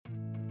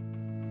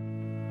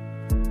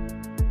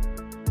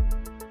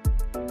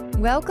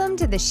Welcome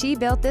to the She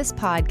Built This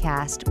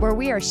podcast, where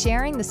we are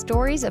sharing the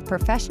stories of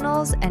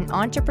professionals and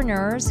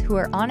entrepreneurs who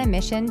are on a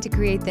mission to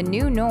create the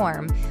new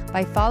norm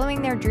by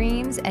following their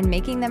dreams and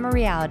making them a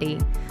reality.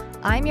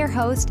 I'm your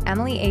host,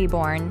 Emily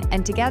Aborn,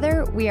 and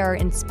together we are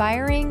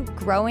inspiring,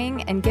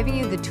 growing, and giving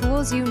you the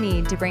tools you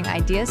need to bring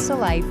ideas to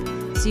life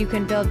so you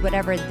can build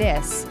whatever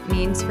this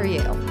means for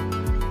you.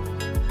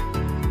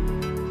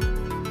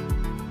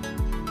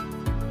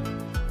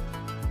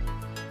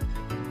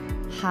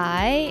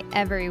 Hi,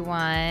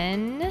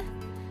 everyone.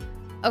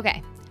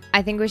 Okay,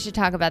 I think we should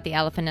talk about the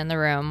elephant in the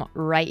room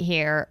right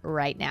here,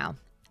 right now.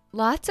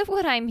 Lots of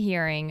what I'm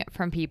hearing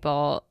from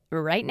people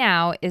right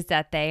now is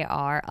that they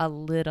are a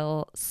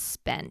little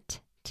spent,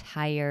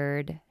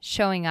 tired,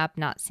 showing up,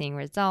 not seeing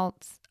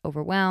results,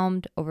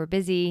 overwhelmed,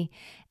 overbusy,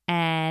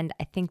 and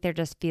I think they're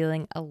just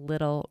feeling a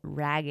little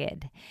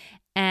ragged.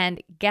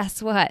 And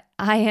guess what?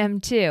 I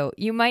am too.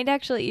 You might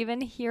actually even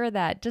hear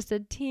that just a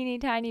teeny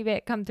tiny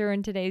bit come through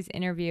in today's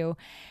interview.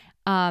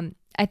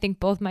 I think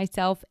both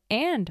myself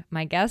and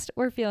my guest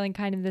were feeling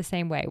kind of the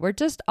same way. We're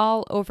just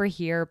all over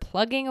here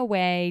plugging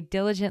away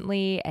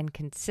diligently and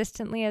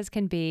consistently as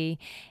can be.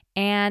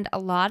 And a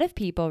lot of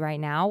people right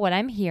now, what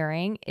I'm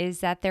hearing is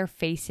that they're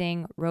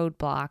facing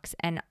roadblocks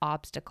and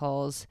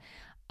obstacles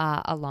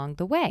along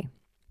the way.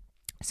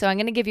 So I'm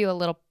going to give you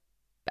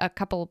a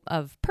couple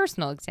of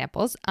personal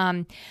examples.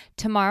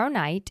 Tomorrow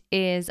night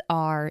is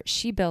our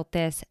She Built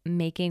This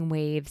Making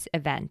Waves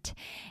event,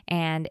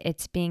 and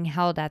it's being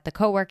held at the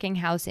Co-working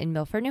House in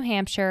Milford, New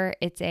Hampshire.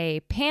 It's a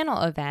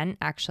panel event,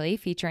 actually,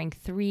 featuring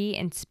 3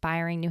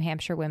 inspiring New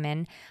Hampshire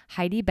women: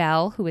 Heidi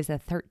Bell, who is a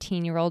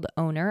 13-year-old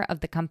owner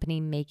of the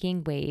company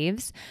Making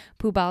Waves,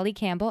 Pubali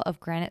Campbell of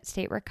Granite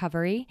State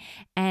Recovery,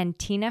 and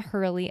Tina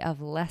Hurley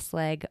of Less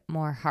Leg,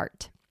 More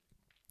Heart.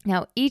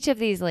 Now, each of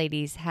these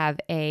ladies have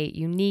a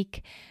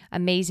unique,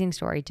 amazing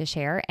story to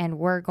share, and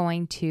we're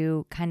going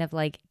to kind of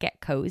like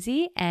get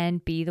cozy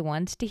and be the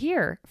ones to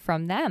hear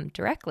from them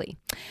directly.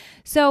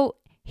 So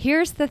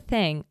here's the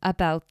thing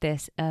about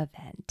this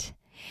event.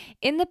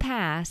 In the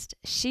past,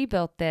 She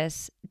Built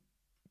This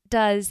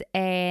does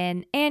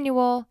an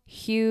annual,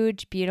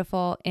 huge,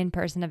 beautiful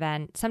in-person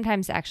event,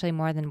 sometimes actually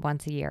more than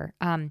once a year,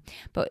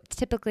 but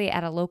typically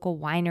at a local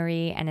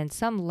winery and in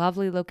some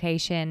lovely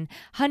location.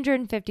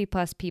 150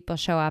 plus people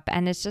show up,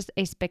 and it's just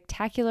a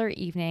spectacular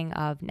evening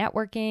of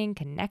networking,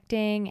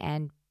 connecting,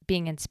 and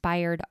being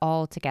inspired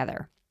all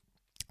together.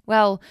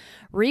 Well,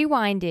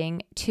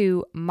 rewinding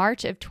to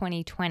March of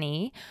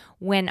 2020,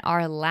 when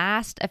our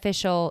last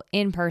official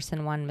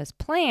in-person one was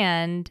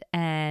planned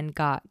and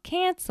got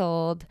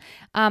canceled,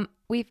 I've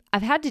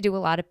had to do a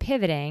lot of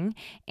pivoting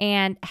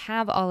and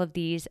have all of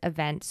these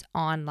events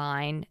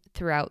online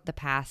throughout the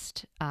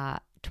past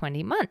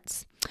 20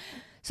 months.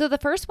 So the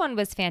first one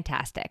was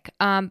fantastic.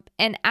 And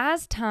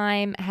as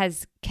time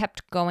has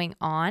kept going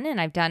on, and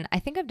I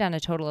think I've done a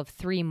total of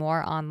 3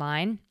 more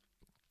online,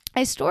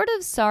 I sort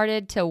of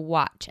started to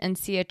watch and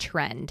see a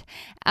trend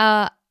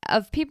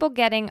of people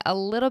getting a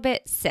little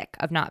bit sick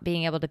of not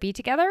being able to be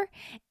together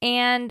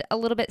and a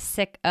little bit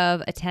sick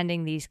of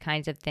attending these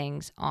kinds of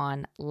things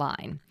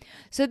online.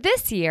 So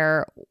this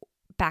year,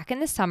 back in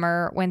the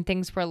summer when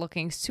things were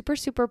looking super,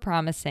 super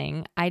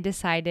promising, I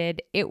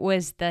decided it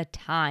was the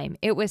time.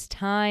 It was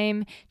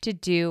time to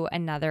do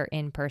another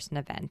in-person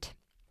event.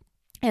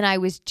 And I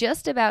was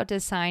just about to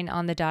sign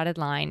on the dotted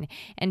line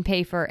and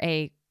pay for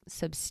a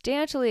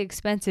substantially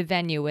expensive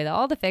venue with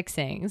all the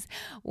fixings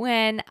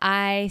when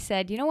I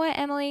said, you know what,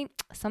 Emily,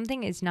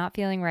 something is not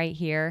feeling right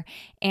here.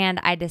 And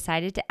I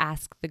decided to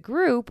ask the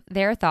group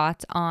their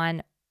thoughts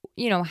on,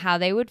 how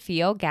they would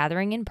feel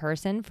gathering in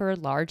person for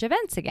large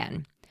events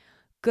again.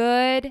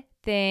 Good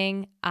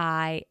thing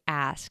I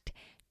asked.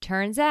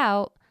 Turns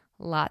out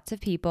lots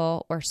of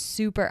people were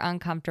super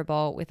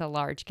uncomfortable with a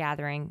large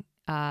gathering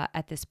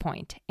at this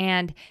point.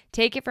 And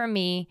take it from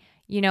me,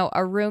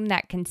 a room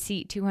that can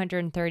seat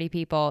 230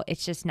 people,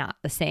 it's just not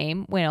the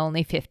same when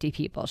only 50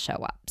 people show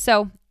up.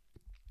 So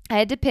I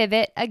had to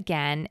pivot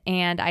again,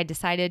 and I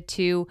decided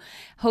to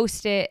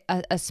host a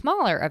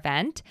smaller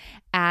event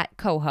at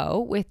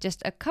Coho with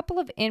just a couple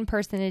of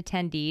in-person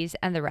attendees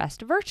and the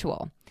rest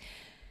virtual.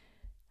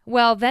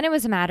 Well, then it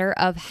was a matter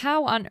of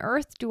how on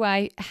earth do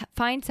I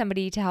find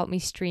somebody to help me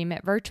stream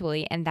it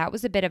virtually? And that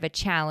was a bit of a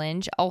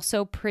challenge,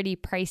 also pretty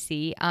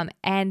pricey.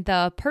 And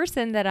the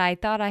person that I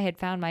thought I had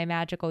found my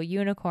magical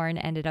unicorn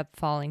ended up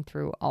falling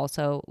through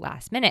also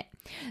last minute.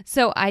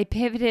 So I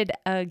pivoted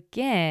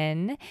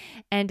again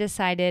and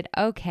decided,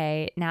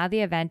 okay, now the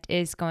event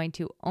is going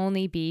to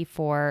only be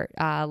for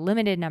a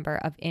limited number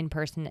of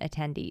in-person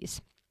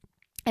attendees.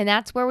 And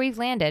that's where we've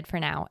landed for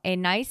now. A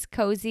nice,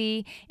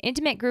 cozy,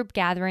 intimate group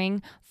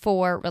gathering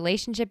for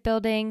relationship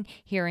building,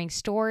 hearing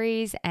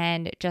stories,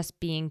 and just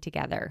being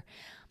together.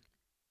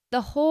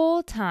 The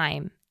whole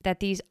time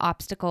that these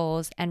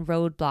obstacles and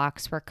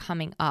roadblocks were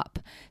coming up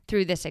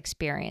through this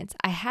experience,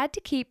 I had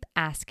to keep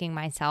asking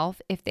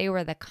myself if they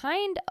were the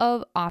kind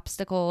of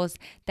obstacles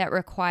that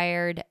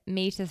required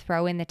me to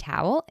throw in the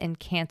towel and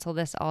cancel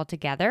this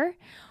altogether,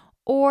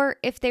 or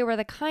if they were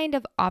the kind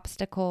of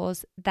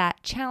obstacles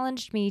that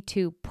challenged me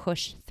to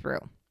push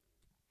through.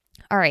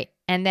 All right,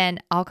 and then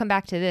I'll come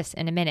back to this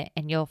in a minute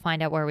and you'll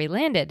find out where we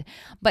landed.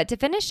 But to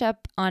finish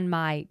up on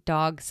my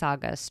dog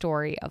saga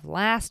story of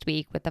last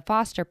week with the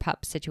foster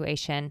pup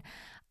situation,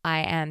 I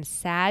am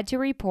sad to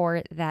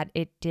report that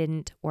it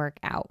didn't work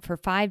out. For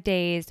 5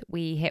 days,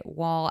 we hit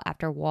wall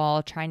after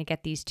wall trying to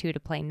get these two to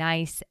play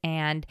nice,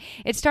 and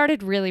it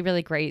started really,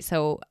 really great.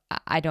 So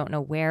I don't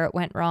know where it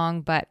went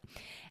wrong, but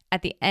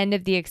at the end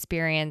of the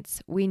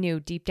experience, we knew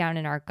deep down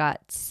in our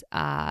guts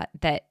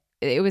that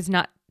it was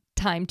not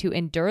time to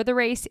endure the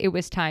race. It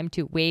was time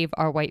to wave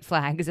our white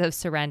flags of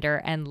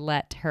surrender and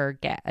let her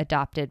get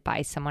adopted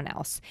by someone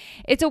else.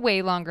 It's a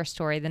way longer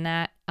story than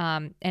that.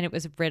 And it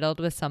was riddled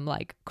with some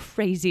like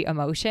crazy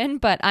emotion,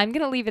 but I'm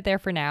going to leave it there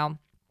for now.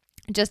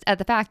 Just at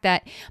the fact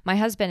that my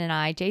husband and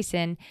I,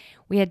 Jason,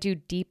 we had to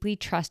deeply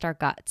trust our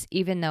guts,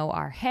 even though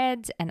our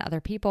heads and other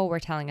people were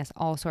telling us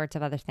all sorts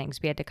of other things.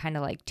 We had to kind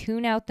of like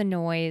tune out the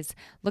noise,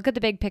 look at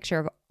the big picture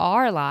of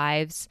our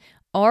lives,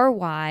 our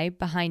why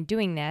behind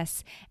doing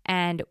this,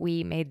 and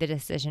we made the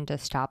decision to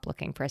stop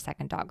looking for a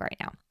second dog right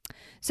now.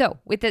 So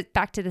with it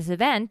back to this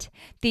event,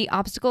 the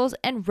obstacles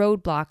and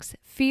roadblocks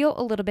feel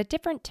a little bit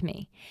different to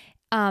me.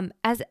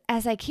 As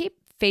I keep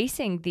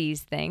facing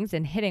these things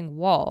and hitting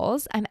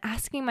walls, I'm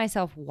asking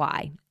myself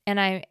why.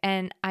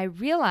 And I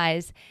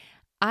realize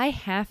I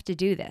have to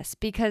do this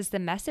because the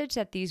message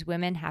that these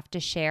women have to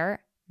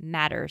share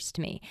matters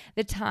to me.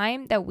 The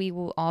time that we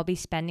will all be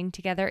spending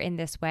together in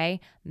this way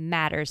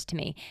matters to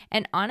me.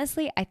 And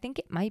honestly, I think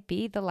it might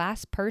be the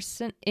last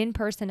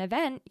in-person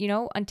event,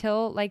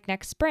 until like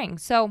next spring.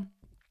 So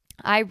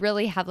I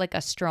really have like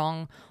a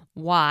strong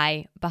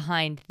why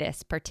behind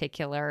this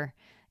particular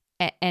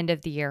end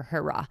of the year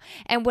hurrah.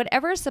 And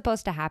whatever is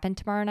supposed to happen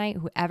tomorrow night,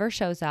 whoever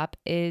shows up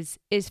is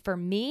for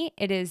me,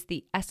 it is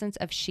the essence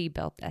of She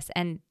Built This.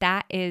 And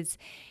that is,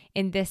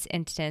 in this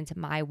instance,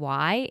 my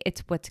why.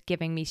 It's what's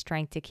giving me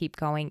strength to keep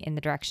going in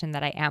the direction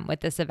that I am with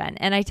this event.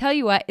 And I tell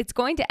you what, it's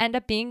going to end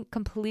up being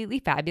completely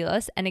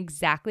fabulous and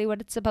exactly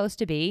what it's supposed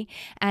to be.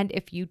 And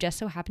if you just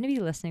so happen to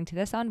be listening to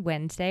this on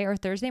Wednesday or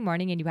Thursday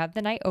morning and you have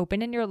the night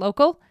open in your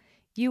local,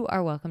 you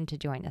are welcome to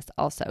join us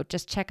also.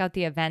 Just check out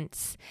the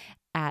events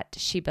at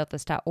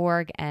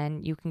shebuiltthis.org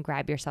and you can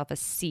grab yourself a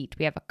seat.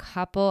 We have a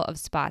couple of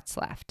spots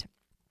left.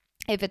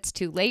 If it's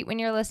too late when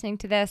you're listening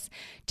to this,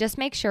 just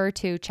make sure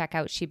to check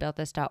out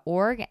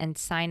shebuiltthis.org and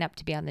sign up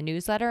to be on the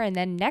newsletter. And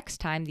then next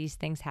time these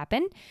things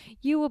happen,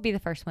 you will be the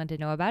first one to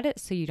know about it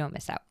so you don't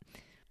miss out.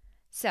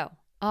 So,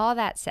 all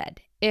that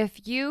said,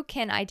 if you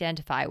can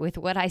identify with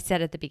what I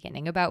said at the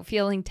beginning about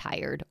feeling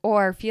tired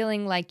or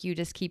feeling like you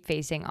just keep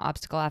facing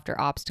obstacle after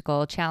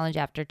obstacle, challenge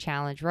after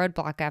challenge,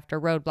 roadblock after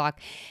roadblock,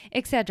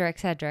 etc.,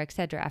 etc.,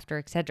 etc., after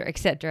etc.,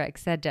 etc.,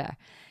 etc.,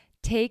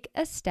 take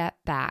a step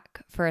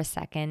back for a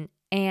second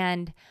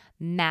and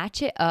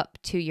match it up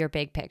to your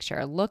big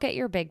picture. Look at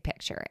your big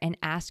picture and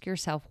ask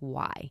yourself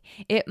why.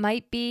 It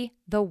might be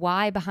the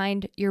why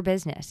behind your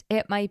business.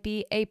 It might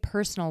be a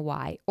personal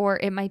why, or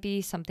it might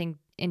be something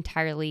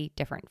entirely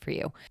different for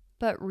you.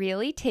 But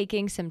really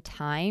taking some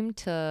time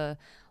to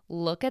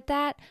look at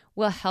that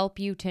will help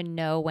you to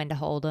know when to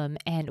hold them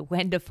and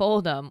when to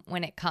fold them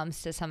when it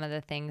comes to some of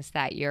the things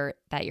that you're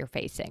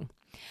facing.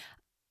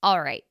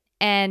 All right.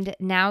 And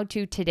now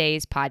to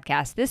today's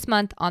podcast. This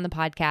month on the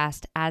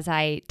podcast, as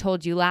I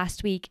told you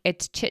last week,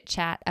 it's chit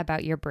chat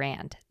about your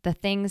brand, the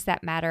things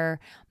that matter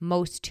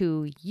most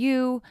to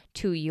you,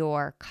 to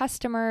your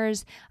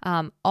customers,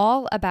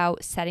 all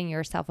about setting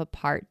yourself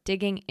apart,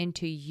 digging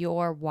into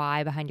your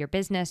why behind your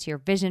business, your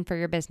vision for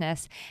your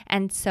business.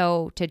 And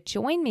so to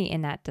join me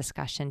in that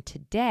discussion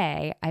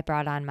today, I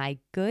brought on my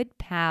good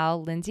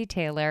pal, Lindsay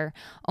Taylor,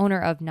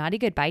 owner of Naughty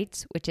Good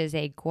Bites, which is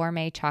a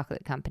gourmet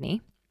chocolate company.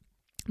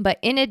 But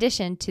in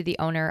addition to the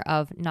owner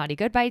of Naughty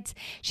Good Bites,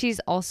 she's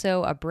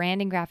also a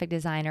brand and graphic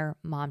designer,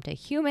 mom to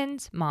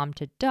humans, mom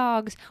to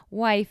dogs,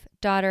 wife,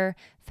 daughter,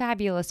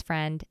 fabulous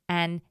friend.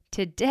 And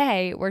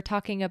today we're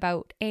talking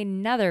about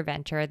another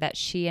venture that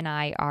she and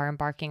I are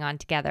embarking on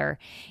together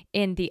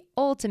in the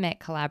ultimate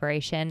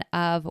collaboration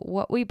of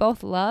what we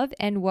both love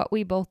and what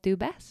we both do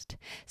best.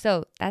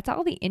 So that's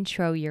all the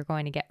intro you're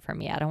going to get from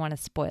me. I don't want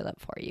to spoil it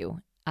for you.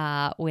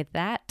 With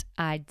that,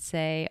 I'd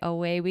say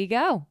away we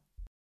go.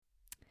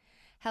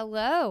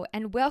 Hello,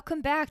 and welcome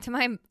back to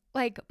my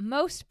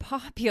most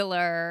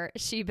popular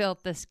She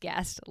Built This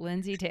guest,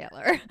 Lindsay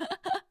Taylor.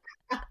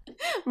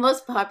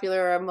 Most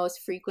popular or most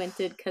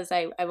frequented, because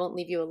I won't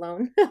leave you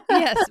alone.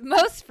 Yes,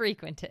 most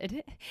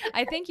frequented.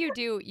 I think you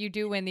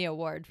do win the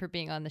award for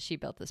being on the She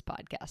Built This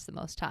podcast the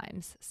most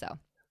times. So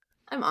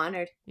I'm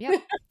honored.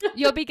 Yep.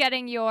 You'll be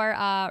getting your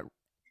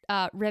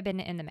ribbon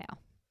in the mail.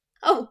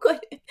 Oh, good.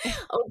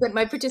 Oh, good.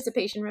 My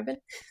participation ribbon.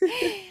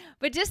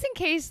 But just in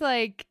case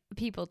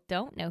people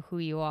don't know who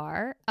you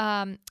are,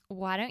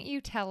 why don't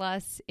you tell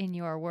us in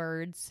your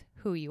words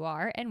who you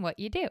are and what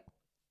you do?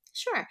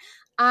 Sure.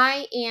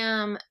 I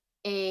am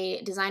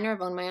a designer.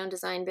 I've owned my own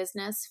design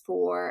business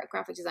for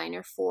graphic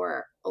designer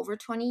for over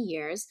 20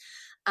 years.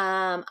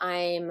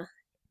 I'm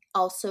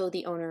also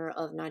the owner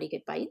of Naughty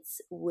Good Bites,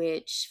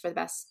 which for the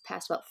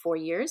past about 4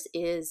 years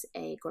is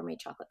a gourmet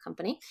chocolate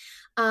company.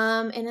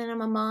 And then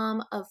I'm a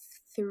mom of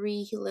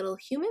three little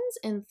humans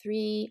and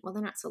three, well,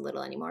 they're not so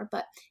little anymore,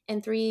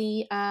 and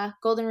three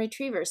golden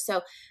retrievers.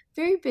 So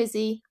very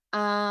busy.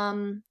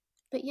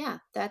 But yeah,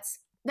 that's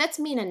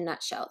me in a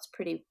nutshell. It's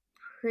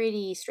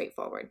pretty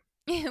straightforward.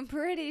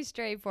 Pretty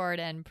straightforward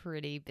and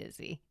pretty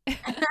busy.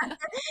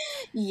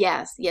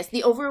 Yes, yes.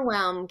 The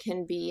overwhelm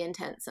can be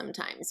intense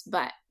sometimes,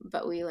 but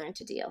we learn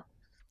to deal.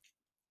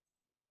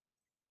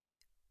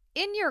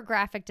 In your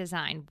graphic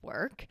design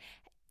work,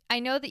 I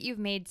know that you've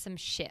made some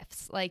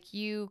shifts. Like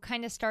you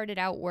kind of started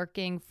out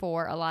working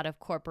for a lot of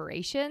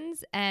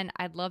corporations, and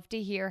I'd love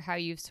to hear how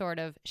you've sort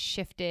of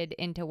shifted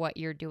into what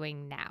you're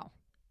doing now.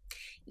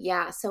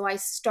 Yeah, so I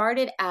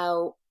started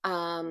out,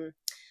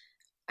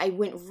 I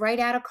went right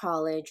out of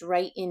college,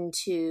 right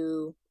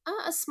into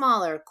a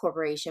smaller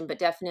corporation, but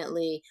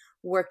definitely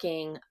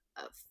working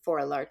for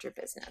a larger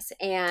business.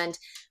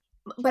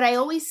 But I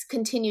always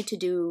continued to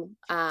do,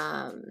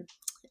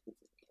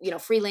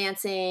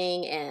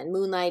 freelancing and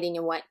moonlighting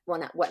and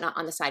whatnot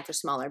on the side for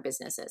smaller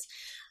businesses.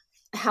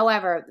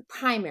 However,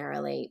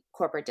 primarily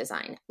corporate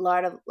design, a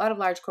lot of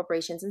large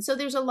corporations, and so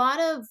there's a lot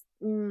of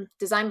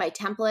design by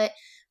template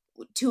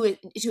to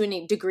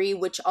a degree,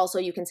 which also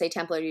you can say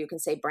template or you can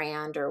say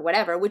brand or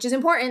whatever, which is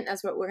important.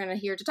 That's what we're going to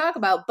here to talk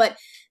about. But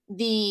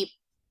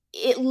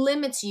it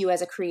limits you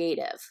as a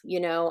creative,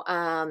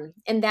 and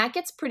that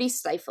gets pretty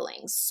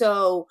stifling.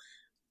 So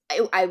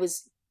I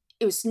was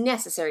it was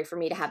necessary for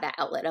me to have that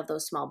outlet of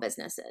those small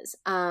businesses.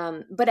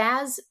 But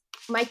as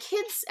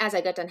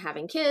I got done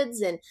having kids,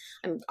 and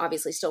I'm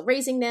obviously still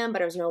raising them,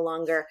 but I was no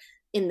longer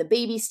in the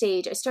baby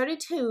stage, I started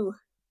to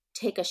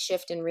take a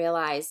shift and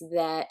realize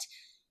that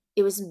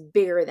it was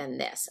bigger than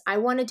this. I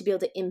wanted to be able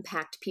to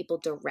impact people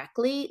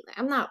directly.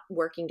 I'm not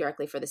working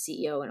directly for the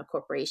CEO in a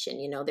corporation.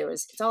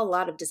 It's all a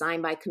lot of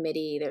design by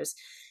committee. That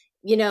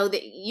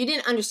you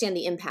didn't understand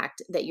the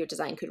impact that your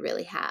design could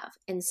really have.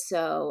 And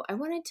so I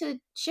wanted to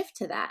shift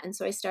to that. And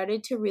so I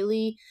started to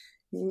really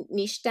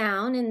niche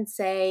down and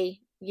say,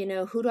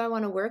 who do I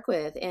want to work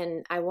with?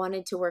 And I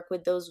wanted to work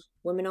with those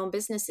women-owned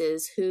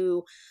businesses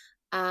who,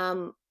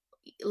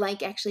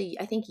 actually,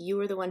 I think you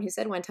were the one who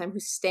said one time,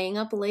 who's staying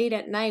up late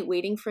at night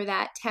waiting for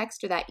that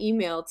text or that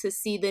email to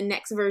see the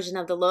next version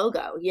of the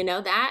logo.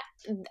 That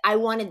I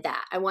wanted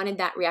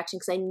that reaction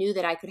because I knew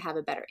that I could have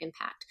a better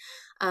impact.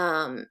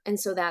 And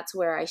so that's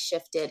where I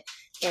shifted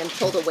and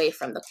pulled away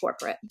from the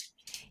corporate.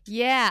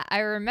 Yeah, I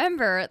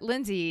remember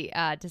Lindsay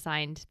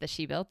designed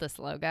She Built This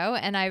logo.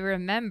 And I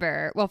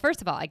remember, well,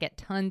 first of all, I get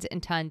tons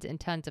and tons and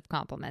tons of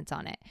compliments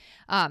on it.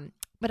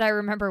 But I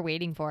remember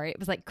waiting for it. It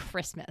was like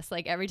Christmas.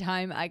 Like every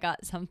time I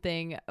got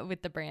something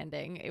with the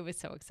branding, it was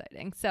so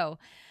exciting. So,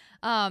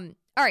 all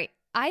right.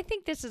 I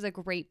think this is a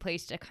great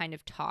place to kind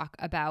of talk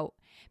about,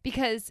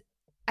 because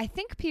I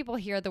think people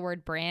hear the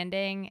word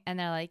branding and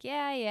they're like,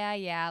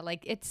 yeah.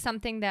 Like it's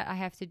something that I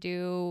have to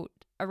do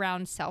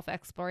around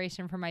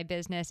self-exploration for my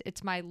business.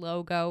 It's my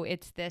logo.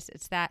 It's this,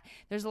 it's that.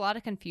 There's a lot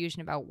of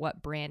confusion about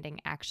what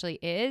branding actually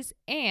is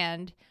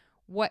and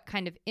what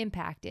kind of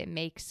impact it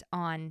makes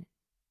on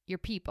your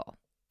people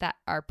that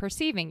are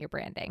perceiving your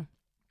branding.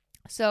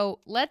 So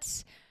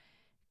let's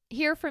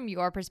hear from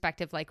your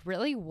perspective, like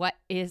really what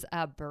is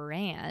a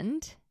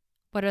brand?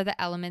 What are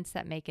the elements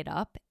that make it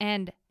up?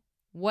 And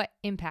what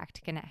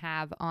impact can it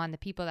have on the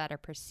people that are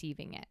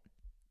perceiving it?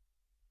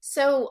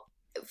 So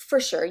for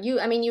sure, you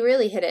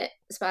really hit it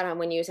spot on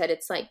when you said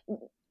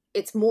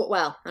it's more,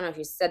 well, I don't know if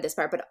you said this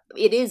part, but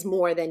it is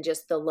more than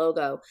just the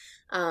logo,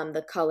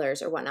 the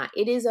colors or whatnot.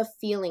 It is a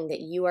feeling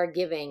that you are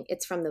giving.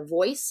 It's from the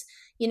voice,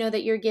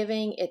 that you're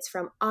giving. It's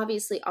from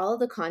obviously all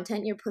of the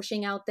content you're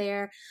pushing out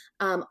there.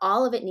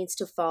 All of it needs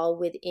to fall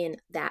within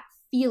that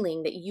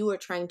feeling that you are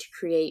trying to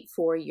create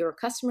for your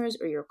customers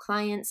or your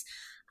clients.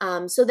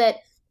 So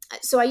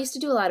I used to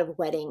do a lot of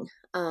wedding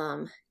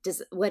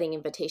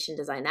invitation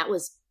design. That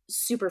was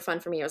super fun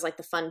for me. It was like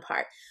the fun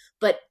part,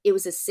 but it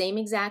was the same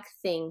exact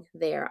thing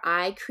there.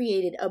 I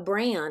created a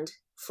brand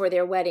for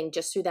their wedding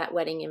just through that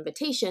wedding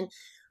invitation.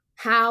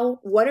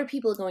 What are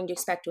people going to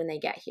expect when they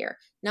get here?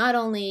 Not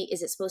only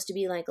is it supposed to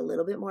be like a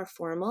little bit more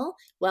formal,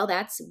 well,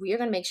 we're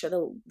going to make sure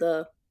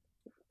the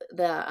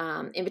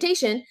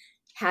invitation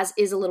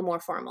is a little more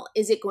formal.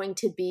 Is it going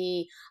to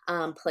be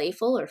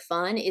playful or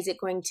fun?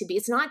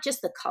 It's not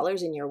just the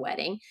colors in your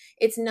wedding.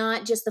 It's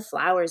not just the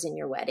flowers in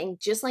your wedding,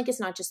 just like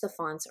it's not just the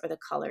fonts or the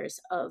colors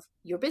of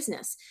your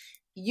business.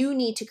 You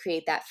need to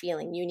create that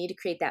feeling. You need to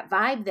create that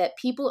vibe that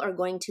people are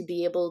going to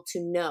be able to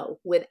know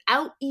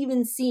without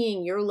even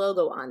seeing your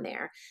logo on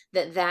there,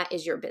 that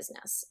is your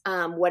business.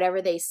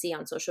 Whatever they see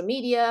on social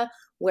media,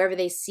 wherever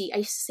they see, I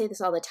used to say this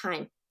all the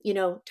time.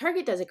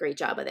 Target does a great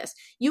job of this.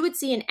 You would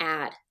see an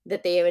ad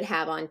that they would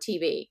have on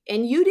TV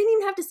and you didn't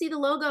even have to see the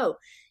logo.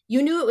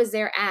 You knew it was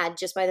their ad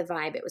just by the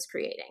vibe it was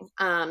creating.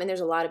 And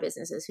there's a lot of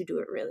businesses who do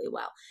it really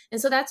well.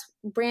 And so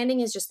branding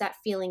is just that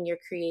feeling you're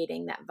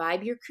creating, that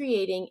vibe you're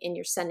creating, and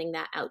you're sending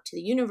that out to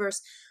the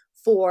universe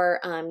for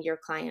your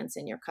clients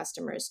and your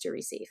customers to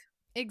receive.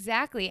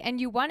 Exactly. And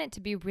you want it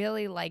to be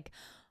really like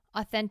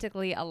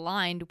authentically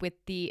aligned with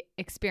the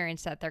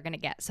experience that they're going to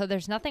get. So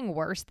there's nothing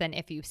worse than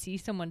if you see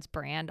someone's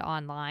brand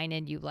online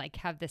and you like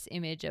have this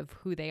image of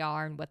who they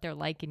are and what they're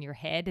like in your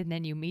head, and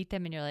then you meet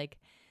them and you're like,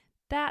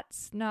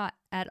 that's not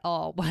at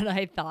all what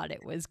I thought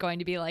it was going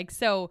to be like.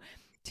 So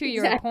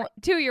Exactly.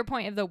 to your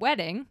point of the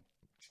wedding,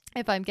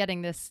 if I'm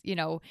getting this,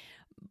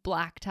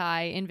 black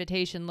tie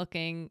invitation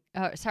looking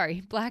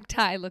black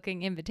tie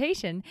looking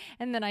invitation,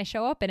 and then I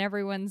show up and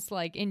everyone's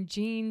like in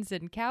jeans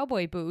and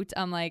cowboy boots,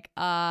 I'm like,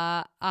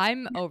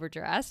 I'm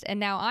overdressed and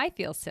now I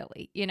feel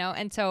silly,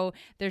 and so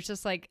there's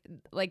just like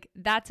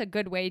that's a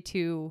good way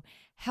to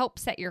help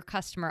set your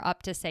customer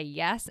up to say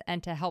yes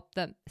and to help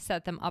them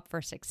set them up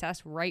for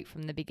success right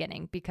from the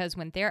beginning, because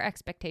when their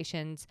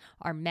expectations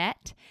are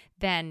met,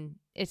 then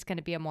it's going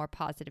to be a more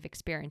positive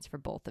experience for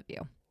both of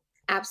you.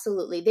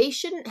 Absolutely. They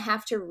shouldn't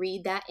have to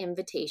read that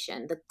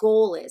invitation. The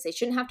goal is they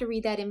shouldn't have to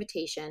read that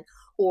invitation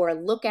or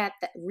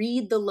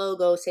read the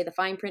logo, say the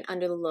fine print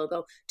under the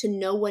logo, to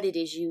know what it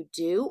is you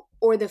do,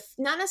 or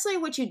not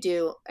necessarily what you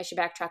do. I should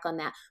backtrack on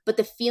that, but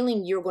the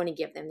feeling you're going to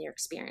give them, your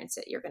experience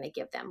that you're going to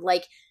give them.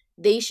 Like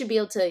they should be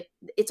able to,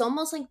 it's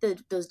almost like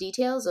those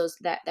details,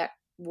 that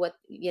what,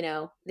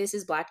 this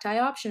is black tie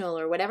optional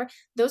or whatever.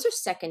 Those are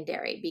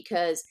secondary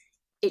because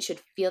it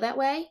should feel that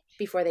way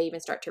before they even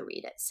start to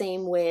read it.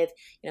 Same with,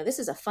 this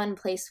is a fun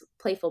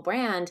playful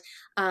brand,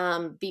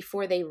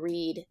 before they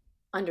read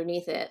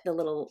underneath it the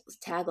little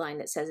tagline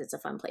that says it's a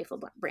fun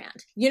playful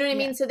brand. You know what I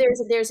Yeah. mean? So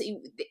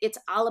it's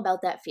all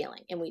about that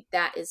feeling, and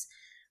that is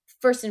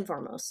first and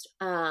foremost,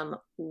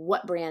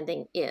 what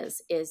branding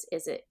is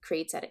it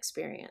creates that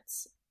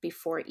experience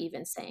before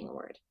even saying a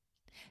word.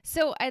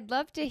 So I'd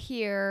love to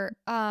hear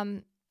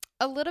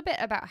a little bit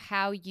about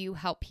how you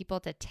help people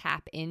to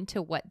tap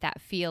into what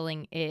that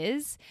feeling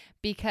is,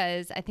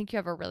 because I think you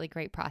have a really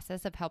great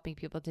process of helping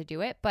people to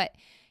do it. But,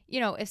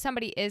 if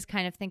somebody is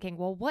kind of thinking,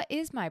 well, what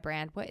is my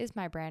brand? What is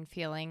my brand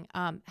feeling?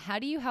 How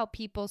do you help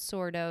people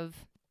sort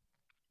of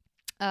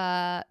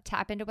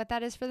tap into what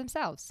that is for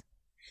themselves?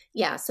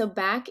 Yeah. So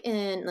back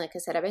in, like I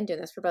said, I've been doing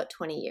this for about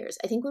 20 years.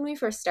 I think when we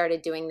first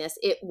started doing this,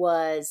 it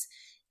was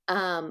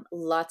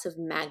lots of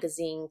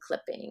magazine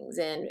clippings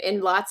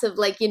and lots of,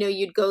 like,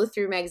 you'd go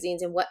through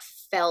magazines and what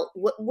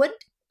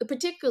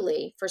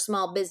particularly for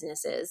small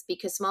businesses,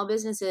 because small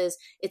businesses,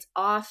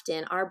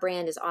 our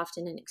brand is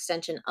often an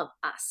extension of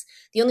us.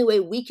 The only way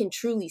we can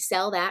truly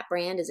sell that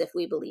brand is if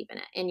we believe in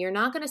it. And you're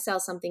not going to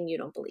sell something you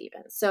don't believe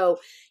in. So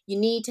you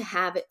need to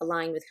have it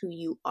aligned with who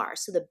you are.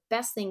 So the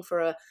best thing for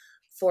a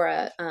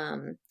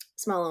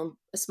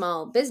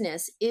small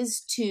business is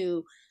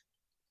to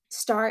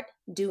start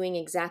doing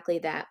exactly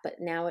that. But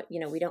now,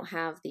 we don't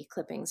have the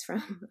clippings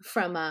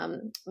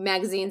from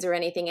magazines or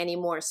anything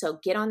anymore. So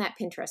get on that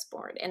Pinterest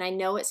board. And I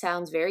know it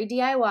sounds very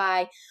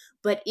DIY,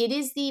 but it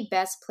is the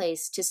best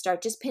place to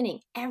start just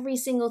pinning every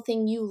single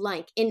thing you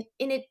like. And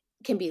it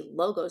can be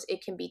logos,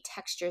 it can be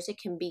textures, it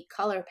can be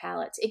color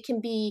palettes, it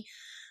can be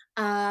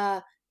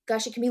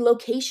it can be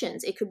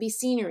locations, it could be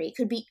scenery, it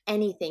could be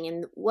anything.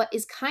 And what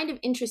is kind of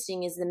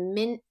interesting is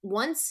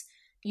once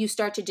you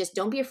start to just,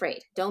 don't be afraid,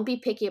 don't be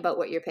picky about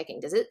what you're picking.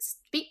 Does it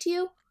speak to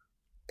you?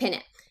 Pin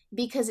it,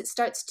 because it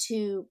starts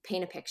to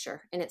paint a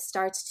picture, and it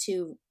starts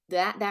to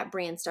that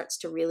brand starts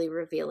to really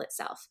reveal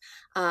itself.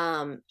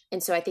 And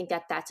so I think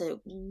that's a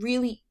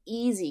really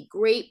easy,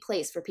 great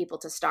place for people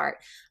to start,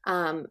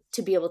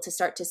 to be able to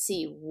start to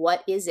see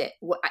what is it,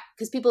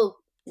 because people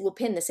will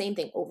pin the same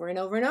thing over and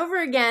over and over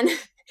again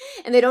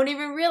and they don't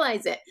even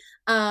realize it.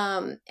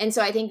 And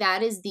so I think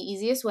that is the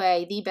easiest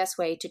way, the best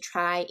way to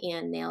try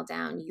and nail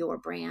down your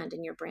brand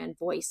and your brand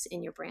voice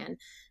and your brand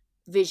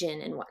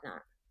vision and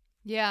whatnot.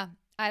 Yeah,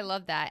 I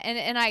love that.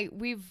 And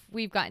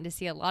we've gotten to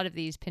see a lot of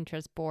these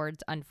Pinterest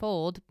boards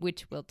unfold,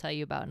 which we'll tell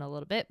you about in a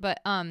little bit.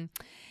 But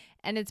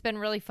and it's been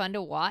really fun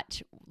to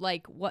watch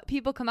like what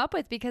people come up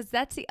with, because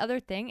that's the other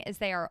thing, is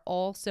they are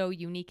all so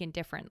unique and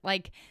different.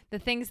 Like the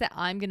things that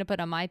I'm going to put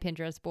on my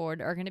Pinterest board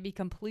are going to be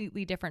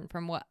completely different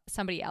from what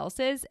somebody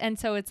else is. And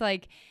so it's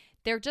like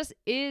there just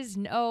is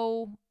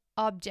no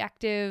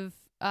objective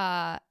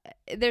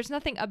there's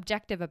nothing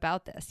objective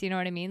about this. You know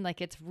what I mean?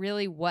 Like it's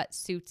really what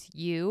suits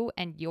you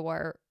and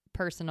your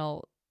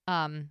personal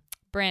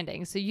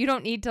branding. So you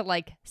don't need to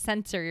like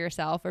censor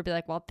yourself or be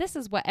like, well, this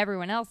is what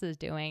everyone else is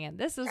doing and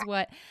this is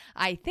what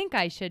I think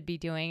I should be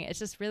doing. It's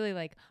just really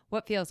like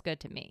what feels good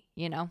to me,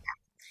 you know?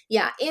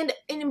 Yeah,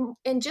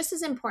 and just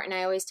as important,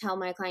 I always tell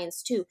my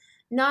clients too,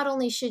 not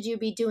only should you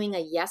be doing a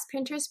yes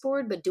Pinterest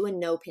board, but do a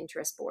no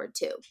Pinterest board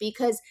too,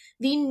 because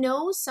the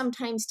no's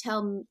sometimes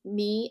tell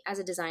me as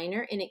a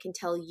designer, and it can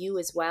tell you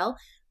as well,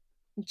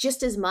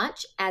 just as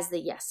much as the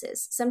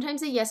yeses.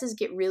 Sometimes the yeses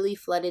get really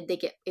flooded,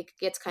 it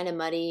gets kind of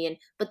muddy,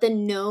 but the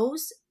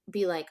no's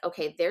be like,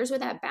 okay, there's where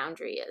that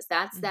boundary is.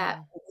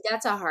 Mm-hmm.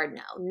 That's a hard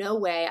no. No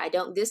way.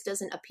 This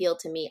doesn't appeal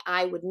to me.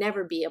 I would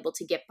never be able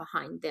to get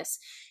behind this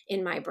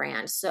in my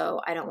brand.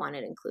 So I don't want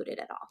it included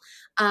at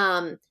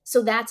all.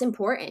 So that's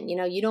important.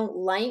 You don't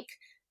like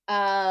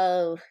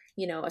a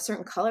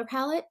certain color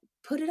palette,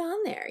 put it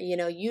on there.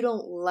 You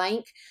don't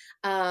like,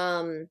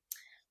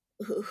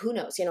 who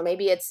knows,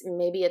 maybe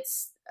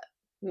it's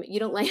you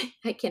don't like,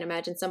 I can't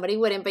imagine somebody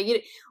wouldn't, but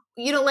you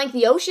don't like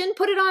the ocean,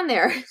 put it on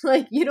there.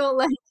 Like you don't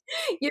like,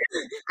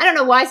 I don't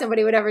know why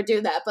somebody would ever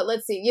do that, but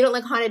let's see. You don't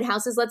like haunted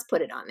houses, let's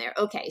put it on there.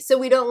 Okay. So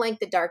we don't like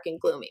the dark and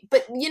gloomy,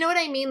 but you know what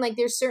I mean? Like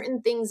there's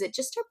certain things that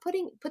just start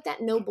put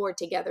that no board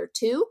together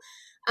too.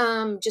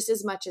 Just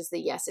as much as the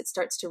yes, it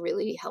starts to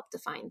really help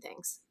define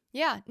things.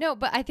 Yeah, no,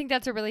 but I think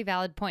that's a really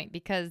valid point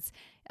because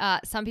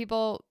some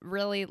people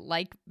really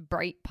like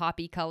bright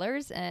poppy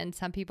colors and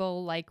some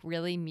people like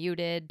really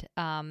muted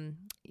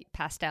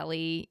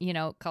pastel-y,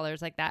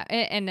 colors like that.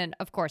 And then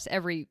of course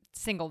every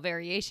single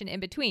variation in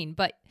between.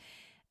 But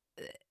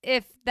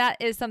if that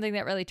is something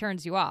that really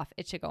turns you off,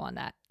 it should go on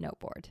that note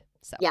board.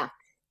 So yeah,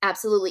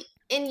 absolutely.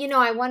 And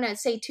I want to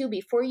say too,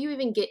 before you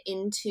even get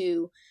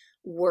into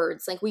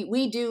words, like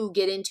we do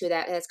get into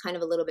that as kind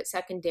of a little bit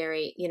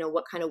secondary,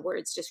 what kind of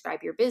words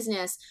describe your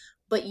business,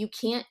 but you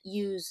can't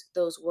use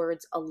those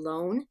words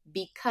alone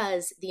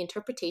because the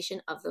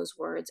interpretation of those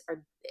words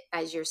are,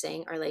 as you're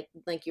saying, are like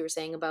you were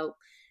saying about,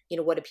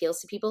 what appeals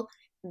to people.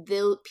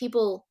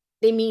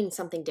 They mean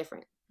something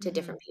different to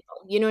different people.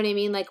 You know what I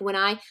mean? Like when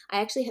I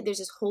actually there's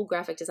this whole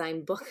graphic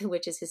design book,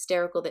 which is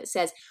hysterical, that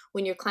says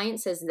when your client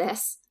says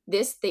this,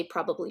 they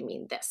probably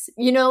mean this.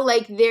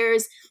 Like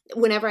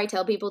whenever I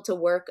tell people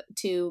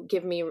to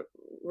give me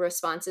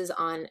responses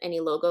on any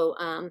logo,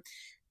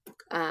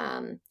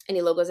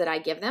 any logos that I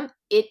give them,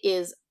 it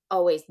is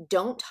always,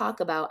 don't talk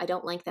about, I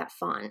don't like that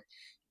font,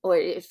 or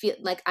it feel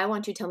like, I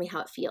want you to tell me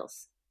how it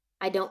feels.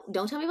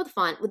 Don't tell me about the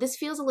font. Well, this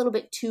feels a little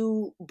bit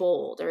too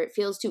bold, or it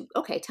feels too,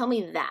 okay, tell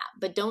me that,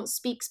 but don't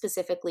speak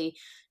specifically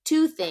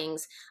to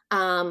things.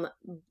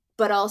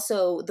 But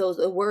also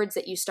the words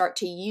that you start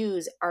to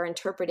use are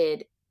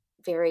interpreted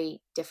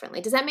very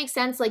differently. Does that make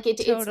sense? Like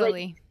totally. It's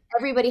like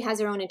everybody has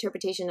their own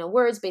interpretation of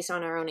words based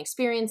on our own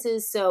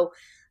experiences. So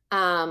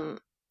I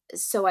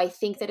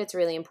think that it's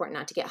really important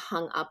not to get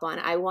hung up on,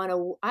 I want a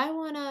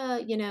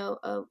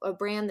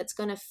brand that's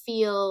going to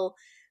feel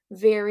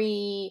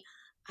very,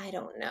 I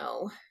don't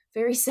know,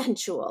 very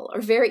sensual,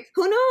 or very,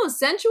 who knows,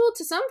 sensual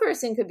to some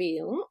person could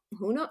be, who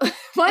knows,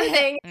 one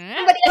thing,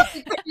 somebody else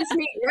could just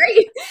mean,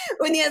 right?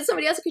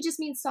 Somebody else could just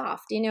mean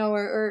soft,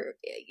 or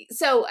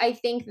so I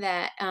think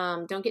that,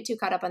 don't get too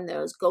caught up on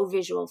those. Go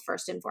visual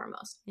first and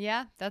foremost.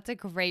 Yeah, that's a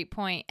great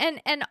point. And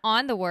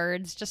on the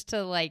words, just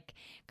to like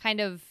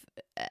kind of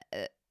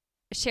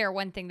share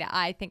one thing that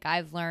I think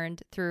I've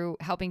learned through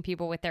helping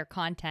people with their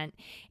content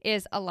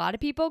is a lot of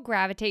people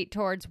gravitate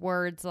towards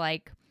words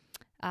like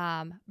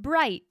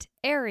bright,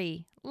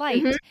 airy,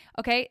 light. Mm-hmm.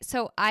 Okay.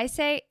 So I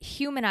say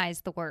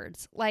humanize the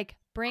words, like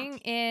bring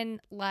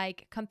in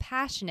like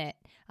compassionate,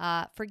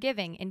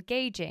 forgiving,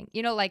 engaging,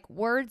 like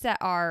words that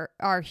are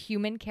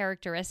human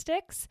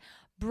characteristics,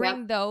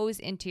 bring those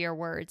into your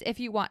words. If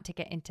you want to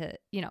get into,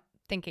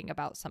 thinking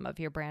about some of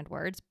your brand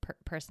words,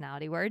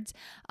 personality words,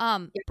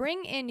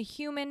 bring in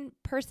human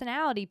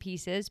personality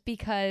pieces,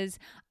 because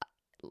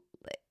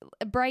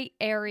bright,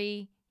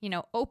 airy,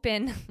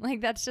 open,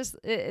 like that's just,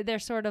 they're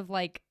sort of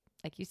like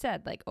you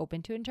said, like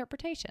open to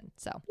interpretation.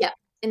 So yeah,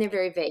 and they're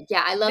very vague.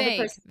 Yeah, I love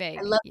vague.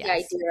 I love the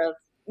idea of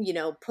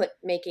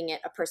making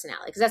it a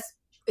personality, because that's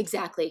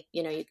exactly,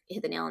 you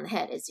hit the nail on the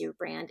head. Is your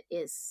brand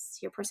is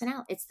your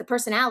personality. It's the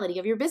personality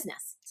of your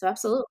business. So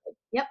absolutely,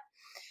 yep.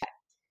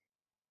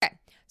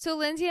 So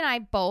Lindsay and I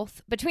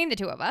both, between the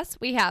two of us,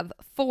 we have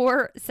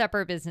 4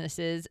 separate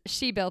businesses.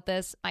 She Built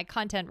This, my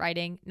content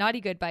writing,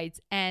 Naughty Good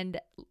Bites, and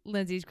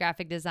Lindsay's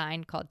graphic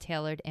design called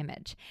Tailored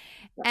Image.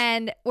 Yeah.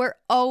 And we're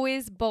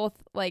always both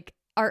like,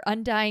 our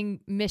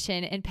undying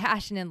mission and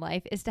passion in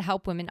life is to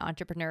help women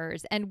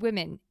entrepreneurs and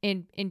women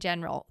in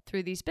general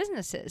through these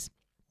businesses.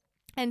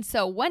 And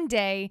so one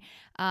day,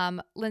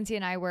 Lindsay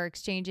and I were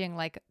exchanging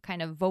like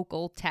kind of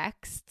vocal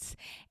texts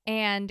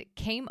and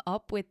came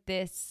up with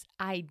this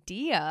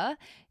idea.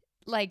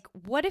 Like,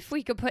 what if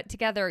we could put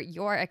together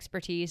your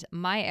expertise,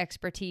 my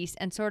expertise,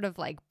 and sort of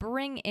like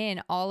bring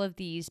in all of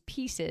these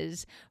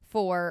pieces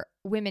for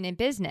women in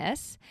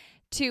business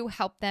to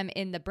help them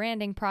in the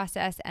branding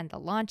process and the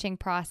launching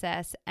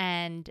process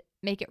and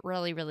make it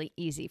really, really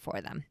easy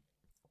for them.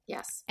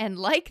 Yes. And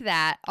like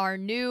that, our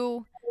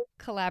new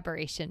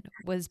collaboration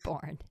was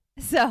born.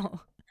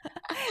 So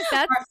that's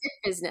our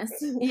 5th business.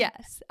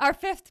 Yes, our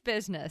 5th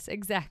business,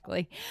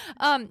 exactly.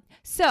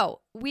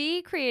 So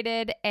we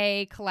created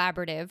a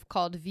collaborative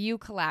called View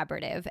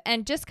Collaborative,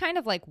 and just kind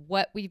of like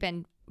what we've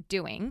been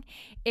doing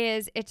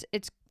is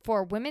it's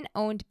for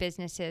women-owned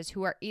businesses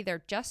who are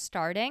either just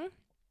starting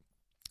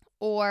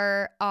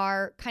or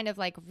are kind of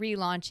like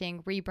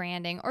relaunching,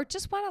 rebranding, or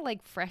just want to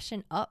like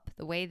freshen up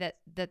the way that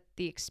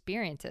the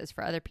experience is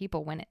for other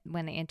people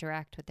when they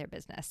interact with their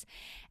business.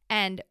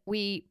 And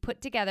we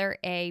put together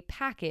a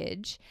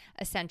package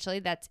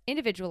essentially that's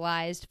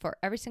individualized for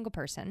every single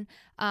person,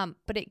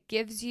 but it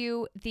gives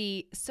you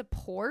the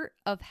support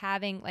of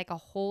having like a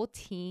whole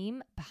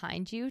team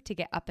behind you to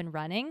get up and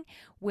running,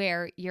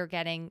 where you're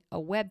getting a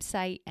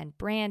website and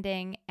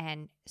branding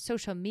and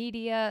social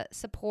media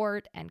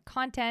support and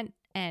content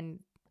and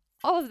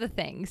all of the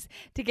things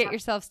to get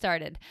yourself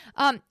started.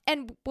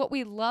 And what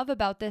we love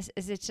about this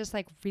is it's just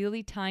like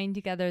really tying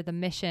together the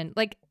mission.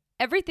 Like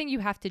everything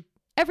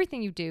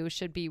you do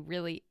should be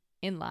really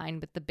in line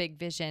with the big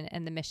vision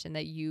and the mission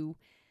that you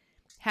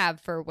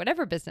have for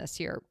whatever business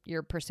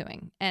you're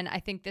pursuing. And I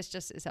think this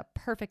just is a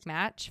perfect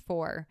match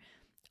for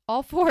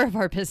all four of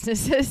our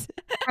businesses.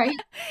 Right.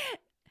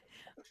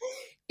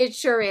 It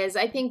sure is.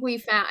 I think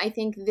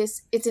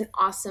it's an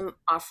awesome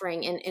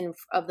offering. And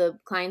of the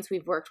clients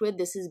we've worked with,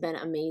 this has been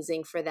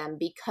amazing for them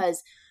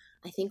because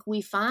I think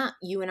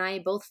you and I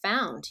both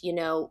found,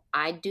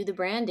 I'd do the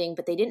branding,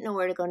 but they didn't know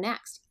where to go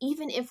next.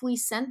 Even if we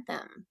sent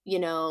them,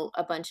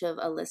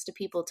 a list of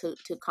people to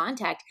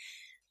contact,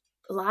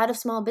 a lot of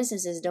small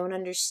businesses don't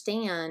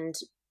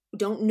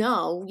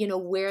know,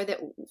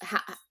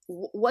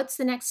 what's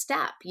the next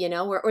step,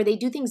 or they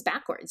do things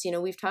backwards.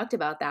 We've talked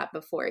about that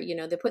before,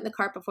 they're putting the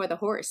cart before the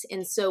horse.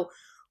 And so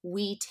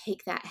we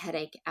take that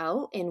headache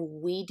out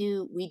and we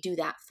do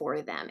that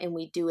for them. And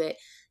we do it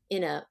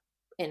in a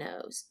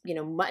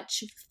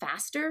much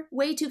faster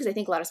way too. Cause I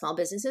think a lot of small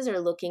businesses are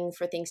looking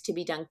for things to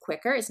be done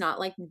quicker. It's not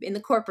like in the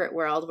corporate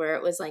world where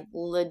it was like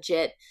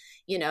legit,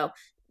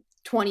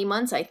 20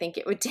 months, I think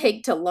it would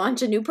take to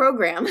launch a new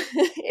program.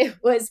 It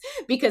was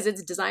because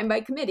it's designed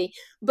by committee.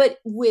 But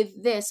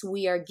with this,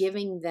 we are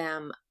giving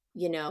them,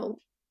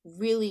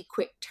 really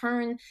quick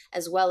turn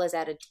as well as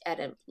at a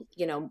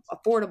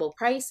affordable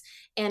price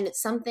and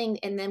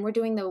then we're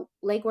doing the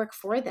legwork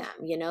for them.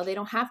 They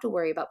don't have to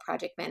worry about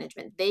project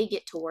management. They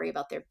get to worry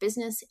about their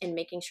business and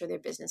making sure their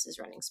business is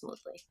running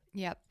smoothly.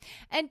 Yep.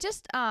 And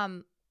just,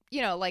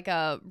 like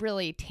a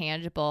really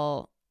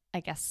tangible,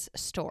 I guess,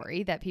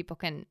 story that people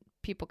can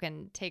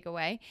take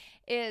away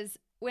is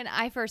when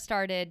I first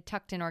started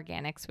Tucked In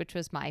Organics, which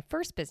was my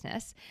first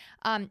business,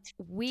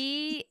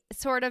 we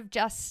sort of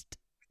just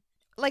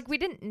we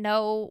didn't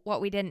know what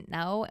we didn't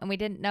know, and we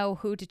didn't know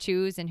who to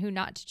choose and who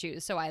not to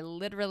choose. So I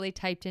literally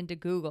typed into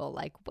Google,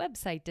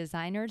 website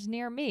designers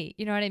near me,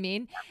 you know what I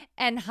mean?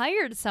 And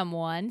hired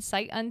someone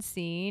sight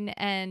unseen.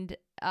 And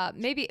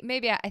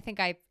maybe I think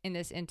in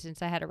this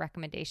instance, I had a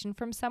recommendation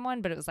from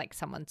someone, but it was like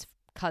someone's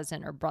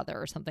cousin or brother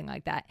or something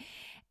like that.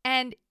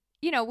 And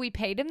we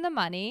paid him the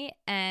money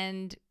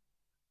and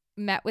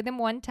met with him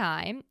one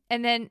time.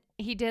 And then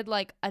he did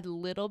a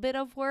little bit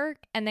of work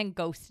and then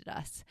ghosted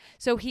us.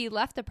 So he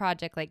left the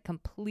project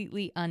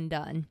completely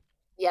undone.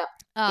 Yep.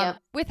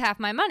 With half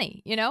my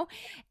money,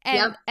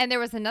 And there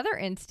was another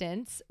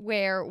instance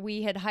where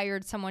we had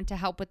hired someone to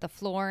help with the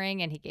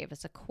flooring and he gave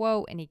us a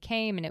quote and he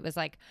came and it was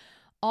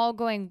all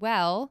going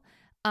well.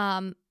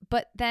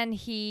 But then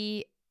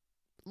he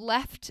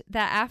left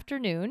that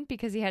afternoon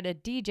because he had a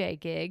DJ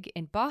gig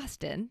in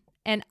Boston.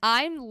 And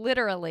I'm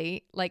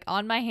literally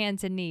on my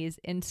hands and knees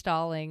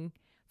installing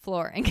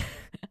flooring.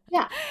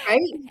 Yeah, right.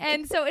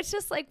 And so it's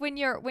just when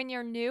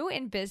you're new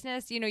in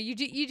business, you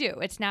do.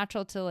 It's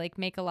natural to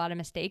make a lot of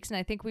mistakes. And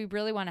I think we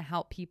really want to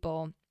help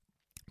people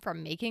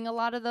from making a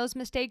lot of those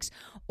mistakes.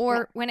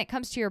 Or when it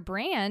comes to your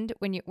brand,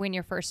 when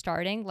you're first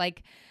starting,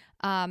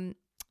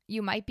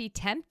 you might be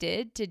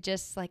tempted to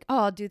just oh,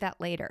 I'll do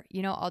that later.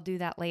 I'll do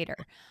that later.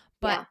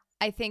 But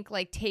I think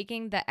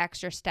taking the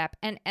extra step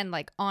and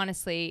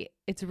honestly,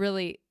 it's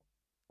really,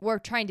 we're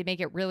trying to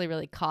make it really,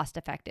 really cost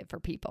effective for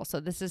people.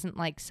 So this isn't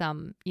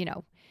some,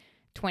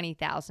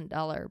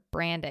 $20,000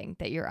 branding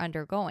that you're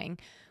undergoing,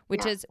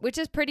 which is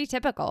pretty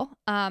typical,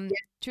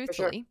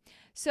 truthfully. Sure.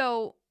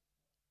 So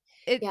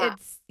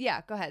it's,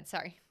 go ahead.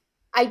 Sorry.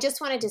 I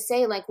just wanted to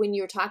say, when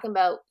you're talking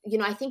about,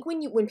 I think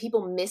when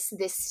people miss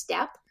this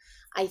step,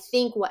 I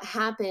think what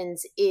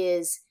happens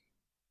is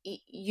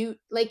you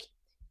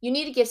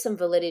need to give some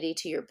validity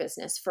to your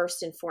business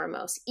first and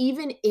foremost,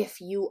 even if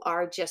you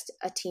are just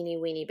a teeny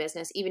weeny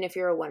business, even if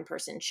you're a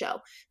one-person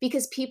show,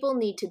 because people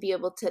need to be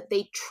able to,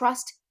 they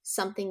trust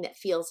something that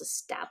feels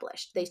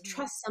established. They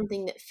trust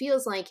something that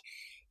feels like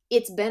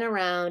it's been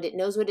around, it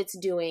knows what it's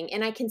doing.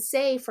 And I can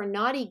say for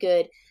Naughty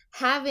Good,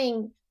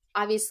 having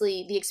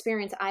obviously the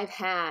experience I've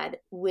had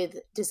with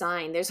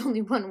design, there's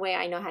only one way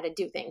I know how to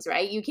do things,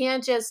 right? You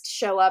can't just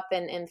show up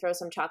and throw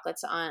some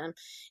chocolates on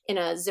in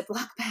a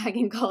Ziploc bag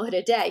and call it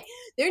a day.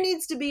 There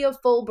needs to be a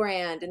full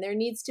brand and there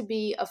needs to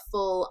be a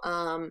full,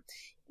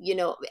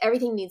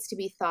 everything needs to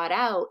be thought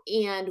out.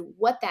 And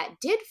what that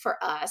did for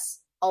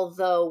us,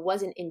 although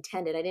wasn't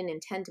intended, I didn't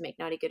intend to make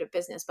Naughty Good a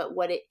business, but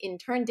what it in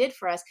turn did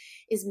for us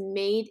is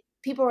made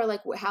people were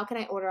like, well, how can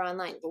I order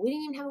online? Well, we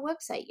didn't even have a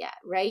website yet,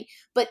 right?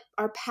 But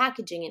our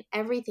packaging and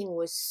everything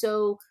was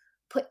so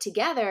put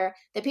together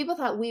that people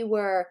thought we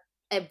were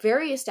a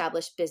very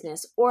established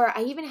business. Or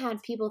I even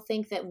had people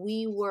think that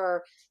we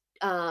were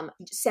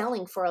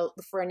selling for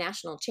a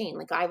national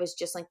chain. I was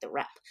just the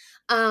rep.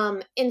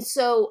 And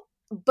so,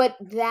 but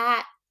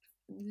that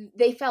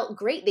they felt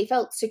great. They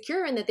felt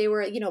secure in that they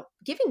were,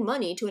 giving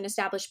money to an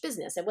established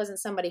business. It wasn't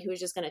somebody who was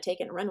just going to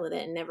take it and run with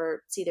it and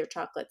never see their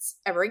chocolates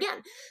ever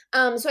again.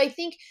 So I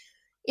think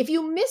if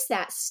you miss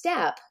that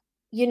step,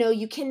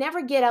 you can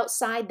never get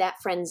outside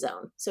that friend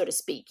zone, so to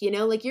speak.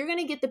 Like you're going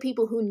to get the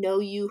people who know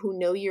you, who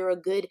know you're a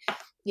good,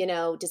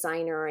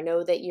 designer, or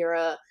know that you're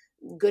a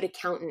good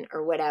accountant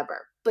or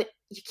whatever. But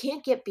you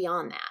can't get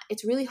beyond that.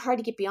 It's really hard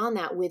to get beyond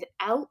that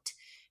without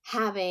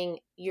having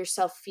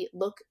yourself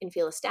look and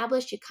feel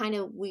established.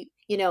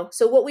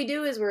 So what we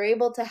do is we're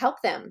able to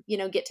help them,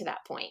 get to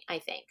that point, I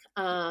think.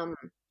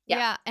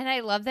 Yeah. And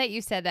I love that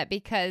you said that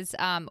because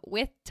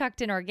with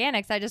Tucked In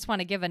Organics, I just want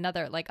to give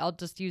another, I'll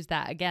just use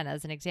that again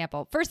as an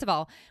example. First of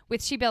all,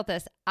 with She Built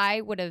This,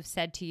 I would have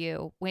said to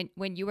you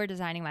when you were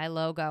designing my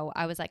logo,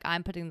 I was like,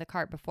 I'm putting the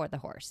cart before the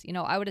horse.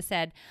 I would have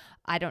said,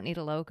 I don't need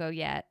a logo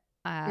yet.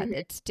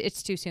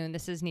 It's too soon.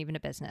 This isn't even a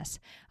business.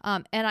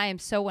 And I am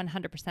so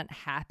 100%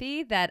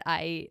 happy that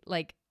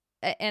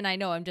and I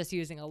know I'm just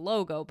using a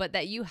logo, but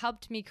that you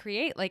helped me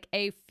create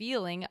a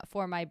feeling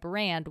for my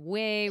brand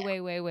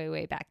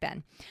way back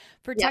then.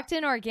 For Tucked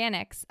In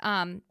Organics,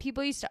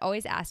 people used to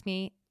always ask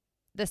me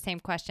the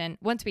same question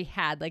once we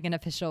had an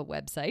official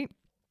website.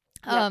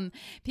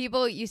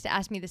 People used to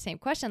ask me the same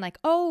question,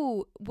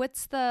 oh,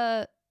 what's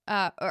the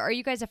are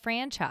you guys a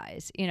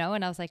franchise?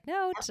 And I was like,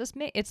 no, it's just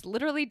me. It's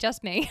literally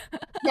just me.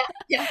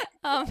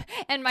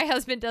 And my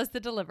husband does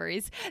the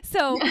deliveries.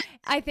 So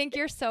I think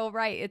you're so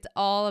right. It's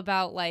all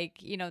about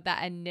that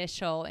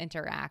initial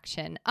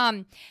interaction.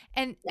 And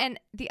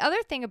the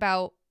other thing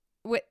about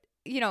what,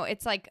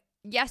 it's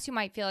yes, you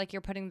might feel like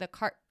you're putting the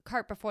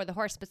cart before the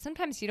horse, but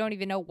sometimes you don't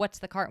even know what's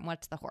the cart and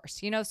what's the horse,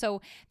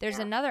 so there's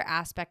another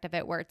aspect of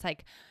it where it's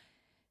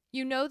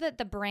that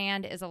the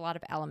brand is a lot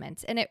of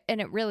elements, and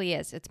it really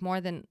is. It's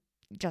more than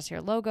just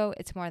your logo.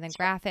 It's more than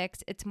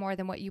graphics. It's more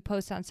than what you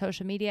post on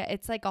social media.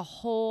 It's like a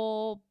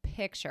whole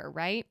picture,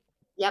 right?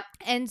 Yep.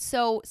 And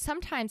so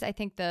sometimes I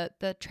think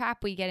the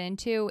trap we get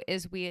into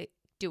is we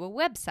do a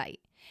website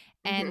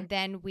and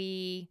then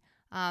we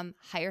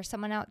hire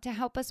someone out to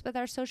help us with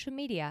our social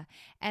media.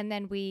 And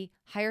then we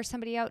hire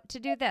somebody out to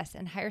do this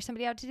and hire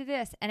somebody out to do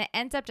this. And it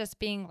ends up just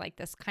being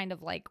this kind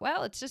of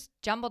well, it's just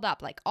jumbled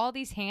up. All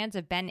these hands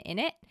have been in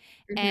it.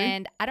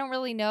 And I don't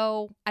really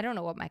know. I don't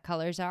know what my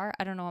colors are.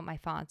 I don't know what my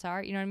fonts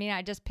are. You know what I mean?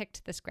 I just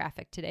picked this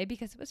graphic today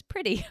because it was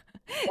pretty.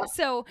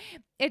 So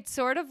it's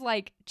sort of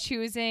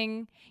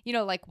choosing,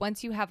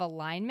 once you have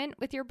alignment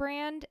with your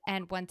brand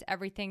and once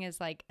everything is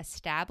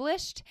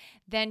established,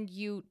 then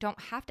you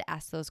don't have to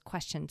ask those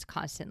questions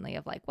constantly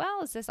of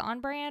well, is this on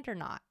brand or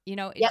not? You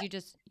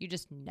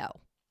just know.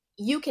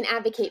 You can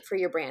advocate for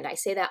your brand. I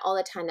say that all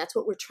the time. That's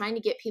what we're trying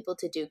to get people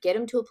to do. Get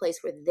them to a place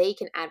where they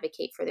can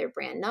advocate for their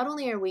brand. Not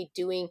only are we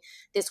doing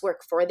this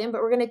work for them,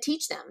 but we're going to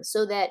teach them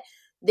so that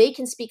they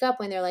can speak up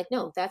when they're like,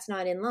 no, that's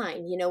not in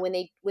line.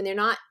 When they're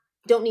not,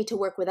 don't need to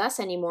work with us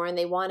anymore and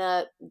they want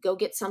to go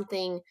get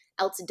something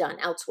else done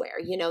elsewhere,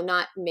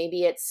 not,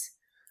 maybe it's,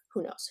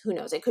 who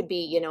knows? It could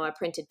be, a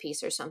printed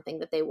piece or something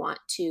that they want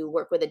to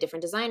work with a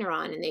different designer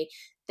on. And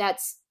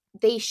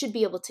they should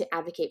be able to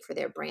advocate for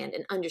their brand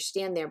and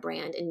understand their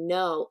brand and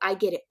know. I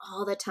get it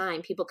all the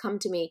time. People come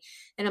to me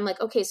and I'm like,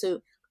 okay,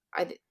 so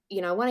I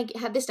want to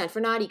have this done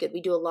for Naughty Good.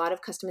 We do a lot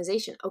of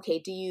customization. Okay.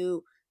 Do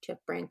you have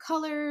brand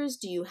colors?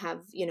 Do you have,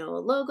 a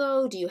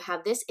logo? Do you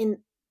have this? And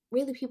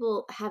really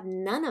people have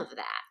none of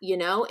that,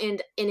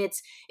 and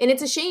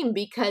it's a shame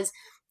because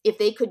if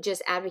they could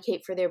just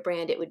advocate for their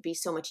brand, it would be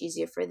so much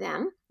easier for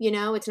them.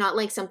 It's not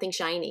like something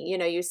shiny,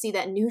 you see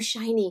that new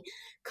shiny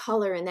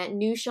color and that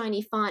new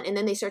shiny font, and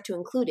then they start to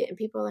include it. And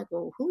people are like,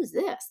 well, who's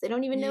this? They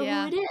don't even know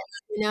who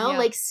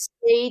it is,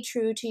 stay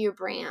true to your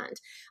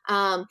brand.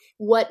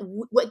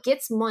 What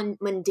gets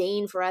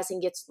mundane for us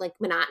and gets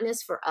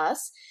monotonous for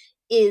us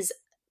is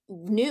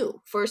new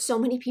for so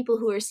many people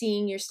who are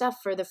seeing your stuff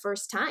for the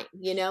first time,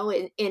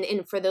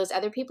 and for those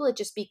other people, it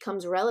just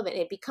becomes relevant.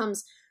 It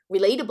becomes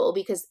relatable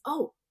because,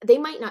 they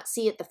might not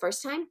see it the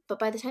first time, but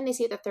by the time they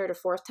see it the third or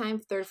fourth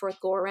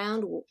go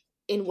around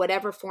in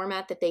whatever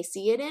format that they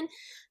see it in,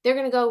 they're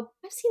going to go,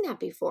 I've seen that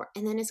before.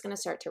 And then it's going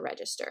to start to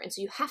register. And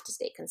so you have to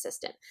stay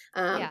consistent.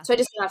 So I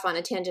just got off on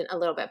a tangent a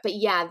little bit, but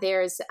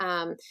there's,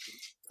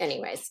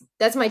 anyways,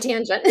 that's my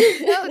tangent.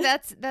 No,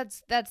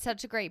 that's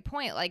such a great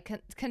point.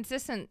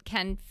 Consistent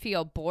can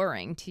feel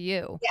boring to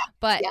you,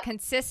 but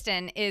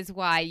consistent is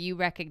why you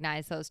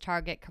recognize those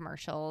Target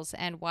commercials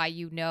and why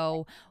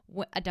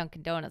a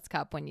Dunkin' Donuts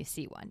cup when you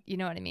see one. You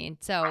know what I mean?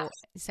 So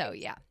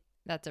yeah.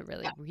 That's a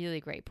really, really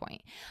great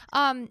point.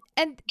 And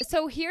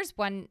so here's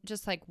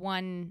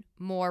one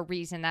more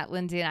reason that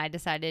Lindsay and I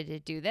decided to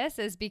do this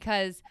is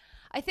because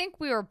I think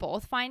we were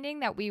both finding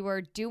that we were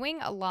doing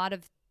a lot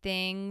of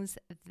things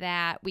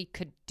that we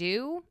could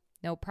do.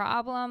 No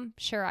problem.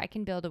 Sure, I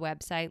can build a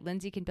website.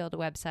 Lindsay can build a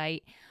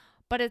website.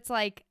 But it's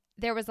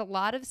there was a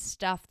lot of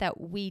stuff that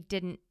we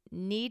didn't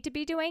need to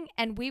be doing.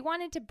 And we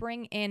wanted to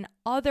bring in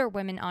other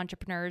women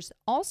entrepreneurs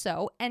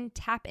also and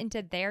tap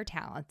into their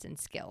talents and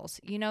skills.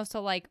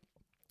 So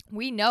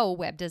we know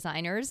web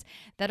designers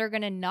that are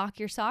going to knock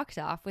your socks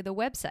off with a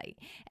website.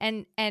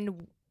 And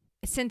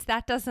since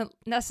that doesn't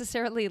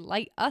necessarily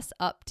light us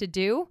up to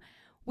do,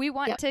 We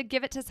want Yep. to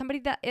give it to somebody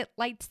that it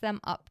lights them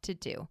up to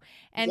do.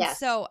 And Yes.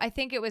 so I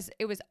think it was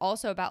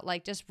also about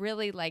like just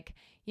really like,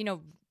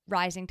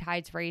 rising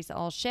tides raise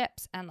all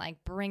ships and like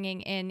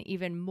bringing in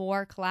even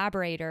more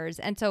collaborators.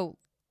 And so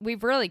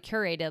we've really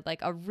curated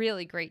like a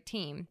really great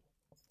team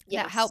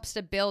that Yes. helps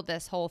to build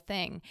this whole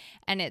thing.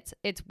 And it's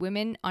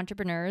women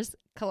entrepreneurs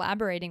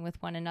collaborating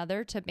with one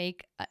another to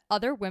make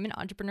other women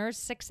entrepreneurs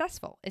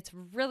successful. It's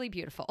really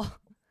beautiful.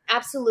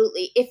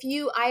 Absolutely.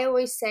 I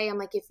always say, I'm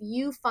like, if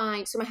you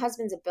find, so my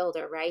husband's a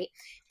builder, right?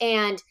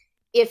 And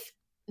if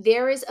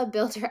there is a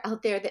builder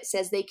out there that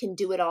says they can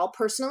do it all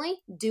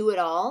personally, do it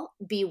all,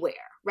 beware,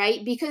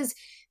 right? Because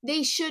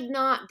they should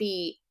not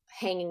be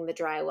hanging the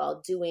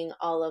drywall, doing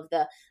all of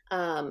the,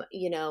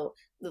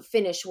 the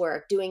finish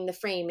work, doing the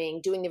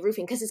framing, doing the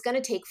roofing, because it's going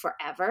to take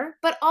forever.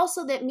 But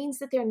also that means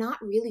that they're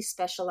not really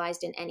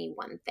specialized in any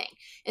one thing.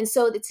 And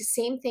so it's the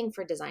same thing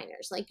for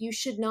designers. Like you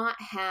should not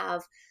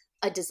have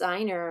a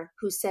designer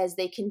who says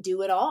they can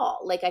do it all.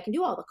 Like I can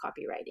do all the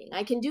copywriting,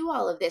 I can do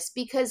all of this,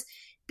 because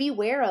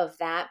beware of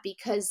that,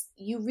 because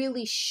you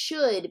really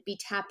should be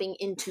tapping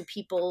into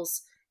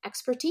people's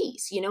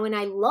expertise, and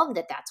I love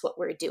that that's what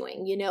we're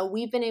doing.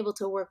 We've been able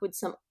to work with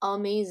some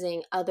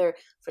amazing other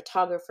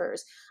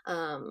photographers,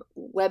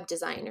 web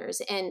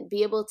designers, and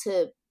be able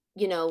to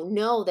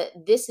know that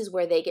this is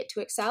where they get to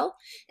excel,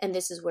 and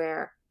this is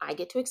where I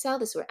get to excel,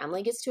 this is where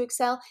Emily gets to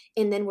excel,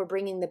 and then we're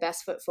bringing the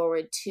best foot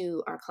forward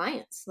to our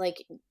clients.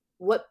 Like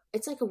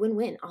it's like a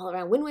win-win all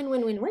around.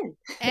 Win-win-win-win-win.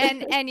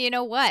 And you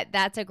know what?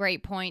 That's a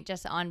great point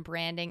just on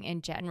branding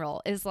in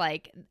general is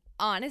like,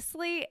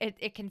 honestly,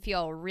 it can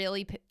feel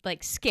really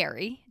like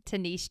scary to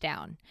niche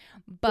down.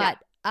 But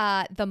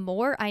the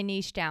more I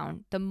niche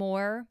down, the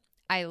more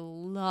I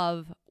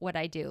love what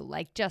I do,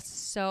 like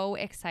just so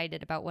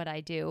excited about what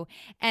I do.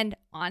 And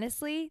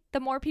honestly,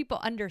 the more people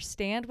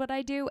understand what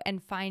I do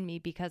and find me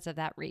because of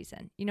that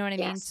reason. You know what I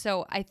mean?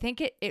 So I think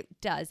it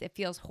does. It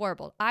feels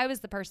horrible. I was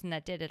the person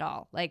that did it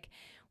all. Like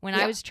when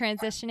I was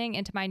transitioning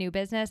into my new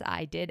business,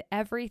 I did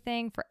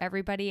everything for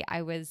everybody.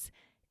 I was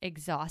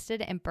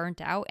exhausted and burnt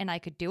out, and I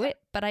could do it,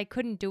 but I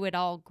couldn't do it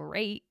all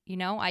great.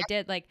 I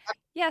did like,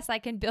 yes, I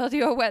can build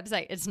you a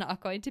website. It's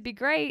not going to be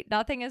great.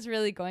 Nothing is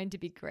really going to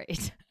be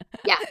great.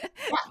 Yeah,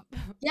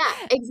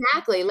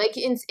 exactly. Like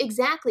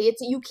exactly.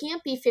 You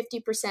can't be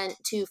 50%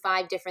 to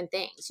 5 different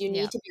things. You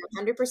need to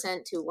be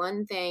 100% to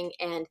one thing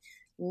and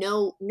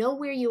know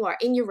where you are.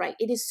 And you're right.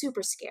 It is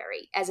super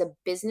scary as a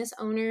business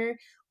owner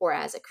or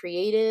as a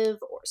creative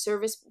or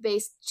service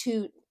based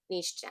to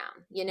niche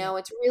down.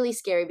 It's really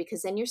scary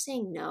because then you're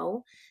saying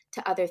no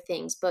to other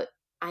things. But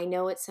I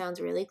know it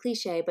sounds really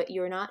cliche, but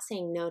you're not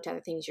saying no to other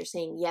things. You're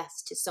saying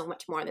yes to so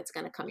much more that's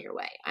going to come your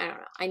way. I don't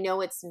know. I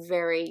know it's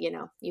very,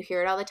 you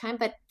hear it all the time,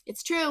 but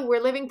it's true.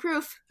 We're living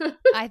proof.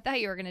 I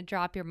thought you were going to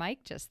drop your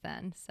mic just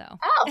then. So,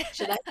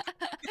 should I?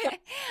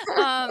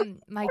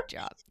 Mic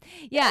drop.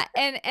 Yeah.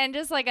 And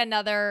just like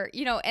another,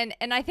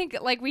 and I think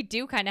like we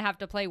do kind of have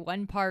to play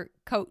one part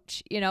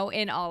coach,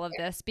 in all of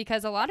this,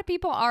 because a lot of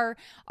people are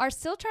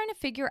still trying to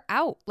figure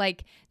out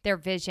like their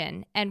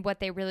vision and what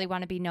they really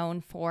want to be known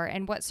for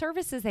and what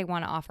services they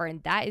want to offer.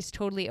 And that is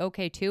totally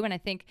okay too. And I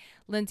think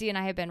Lindsay and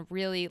I have been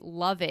really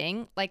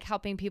loving like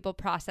helping people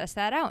process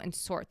that out and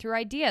sort through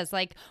ideas.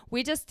 Like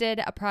we just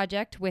did a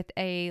project with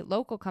a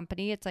local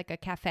company. It's like a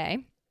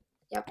cafe.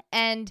 Yep.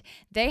 And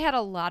they had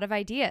a lot of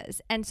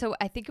ideas. And so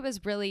I think it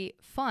was really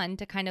fun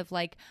to kind of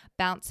like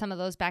bounce some of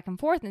those back and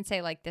forth and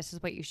say like, this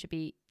is what you should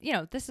be,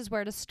 this is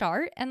where to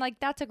start. And like,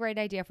 that's a great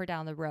idea for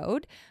down the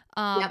road.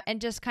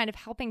 And just kind of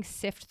helping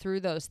sift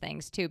through those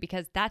things too,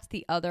 because that's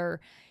the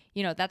other,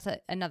 that's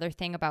another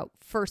thing about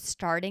first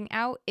starting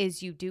out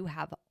is you do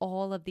have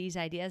all of these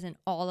ideas and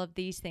all of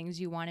these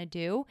things you want to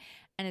do.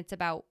 And it's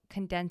about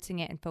condensing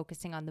it and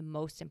focusing on the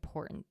most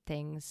important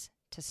things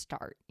to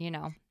start,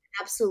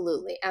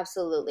 Absolutely.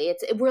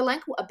 We're like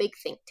a big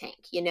think tank,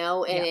 and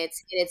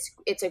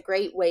it's a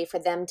great way for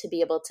them to be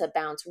able to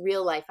bounce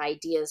real life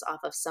ideas off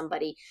of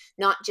somebody,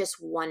 not just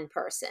one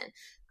person.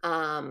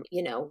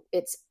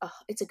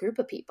 It's a group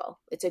of people.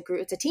 It's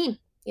a team,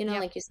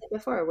 like you said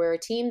before, we're a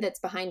team that's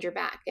behind your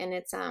back, and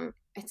it's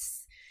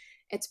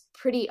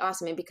pretty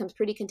awesome. It becomes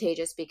pretty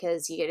contagious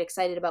because you get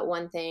excited about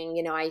one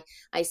thing.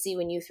 I see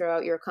when you throw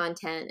out your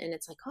content and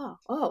it's like,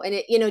 oh, and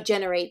it,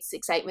 generates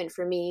excitement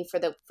for me, for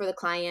the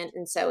client.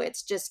 And so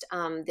it's just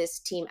this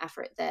team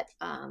effort that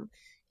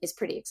is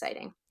pretty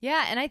exciting.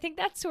 Yeah. And I think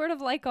that's sort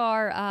of like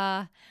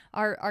our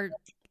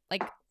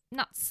like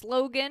not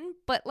slogan,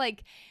 but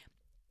like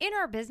in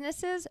our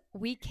businesses,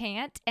 we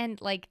can't, and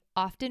like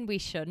often we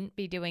shouldn't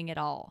be doing it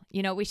all.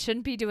 We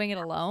shouldn't be doing it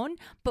alone,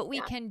 but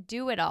we can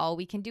do it all.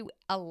 We can do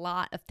a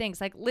lot of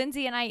things. Like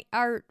Lindsay and I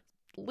are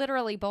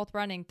literally both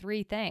running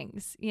 3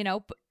 things,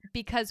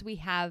 because we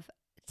have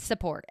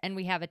support and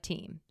we have a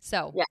team.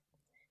 So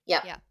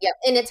Yep. Yeah. Yep.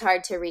 And it's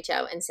hard to reach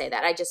out and say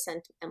that. I just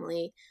sent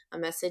Emily a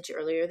message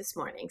earlier this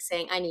morning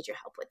saying, I need your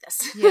help with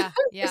this. Yeah.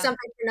 For Yeah. something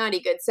for naughty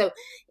good. So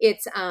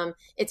it's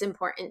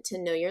important to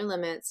know your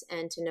limits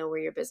and to know where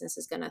your business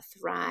is going to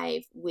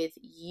thrive with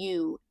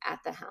you at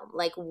the helm.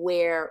 Like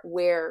where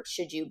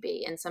should you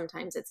be? And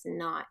sometimes it's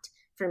not,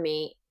 for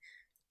me,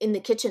 in the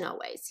kitchen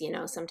always,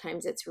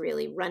 sometimes it's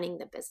really running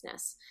the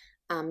business,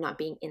 not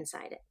being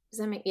inside it. Does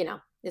that make,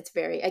 it's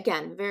very,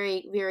 again,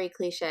 very, very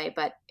cliche,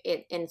 but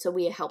and so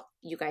we help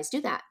you guys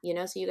do that,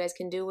 so you guys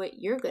can do what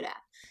you're good at.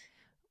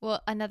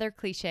 Well, another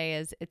cliche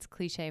is it's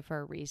cliche for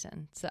a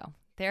reason. So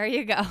there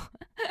you go.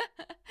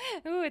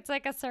 Ooh, it's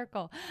like a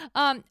circle.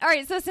 All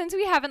right. So since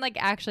we haven't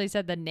actually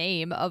said the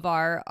name of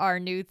our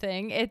new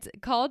thing, it's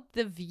called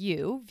the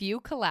View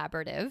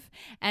Collaborative,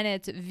 and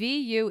it's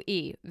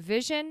VUE,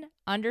 Vision,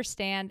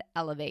 Understand,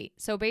 Elevate.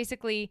 So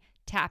basically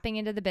tapping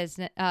into the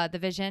business, the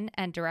vision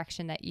and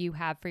direction that you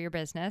have for your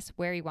business,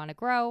 where you want to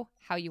grow,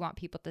 how you want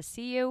people to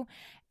see you,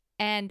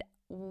 and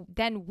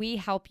then we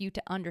help you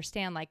to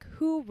understand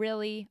who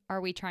really are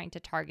we trying to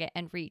target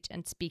and reach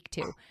and speak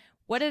to.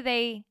 What do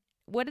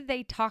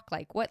they talk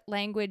like? What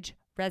language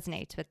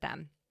resonates with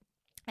them?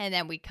 And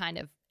then we kind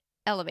of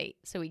elevate.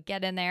 So we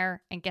get in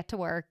there and get to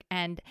work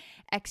and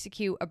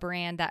execute a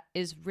brand that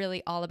is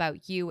really all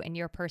about you and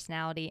your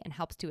personality and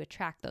helps to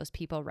attract those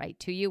people right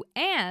to you.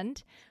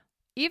 And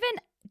even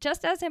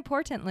just as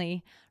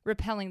importantly,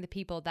 repelling the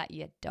people that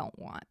you don't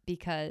want,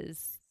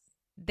 because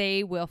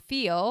they will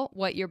feel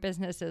what your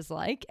business is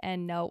like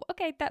and know,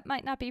 okay, that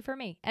might not be for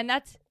me. And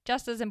that's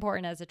just as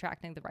important as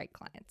attracting the right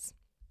clients.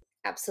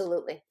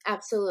 Absolutely.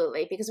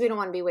 Absolutely. Because we don't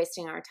want to be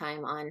wasting our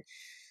time on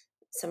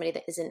somebody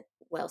that isn't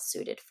well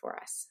suited for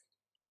us.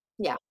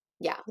 Yeah.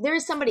 Yeah. There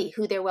is somebody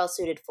who they're well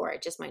suited for.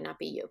 It just might not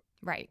be you.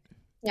 Right.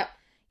 Yep.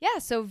 Yeah.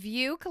 So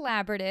View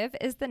Collaborative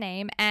is the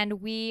name.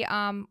 And we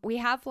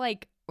have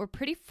we're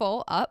pretty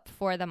full up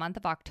for the month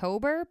of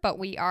October, but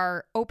we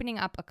are opening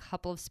up a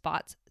couple of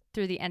spots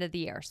through the end of the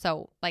year.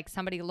 So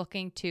somebody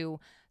looking to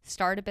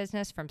start a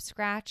business from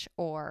scratch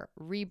or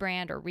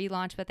rebrand or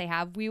relaunch what they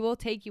have, we will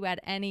take you at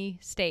any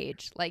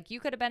stage. You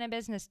could have been in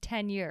business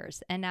 10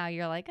 years and now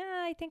you're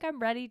I think I'm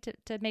ready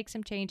to make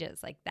some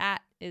changes. That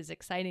is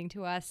exciting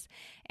to us.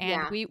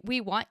 And we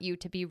want you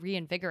to be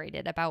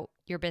reinvigorated about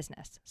your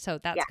business. So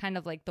that's kind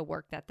of the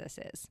work that this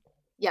is.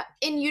 Yeah.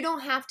 And you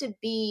don't have to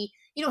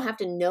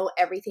know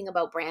everything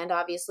about brand,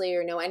 obviously,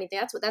 or know anything.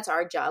 That's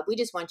our job. We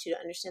just want you to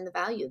understand the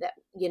value that,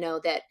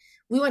 that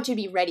we want you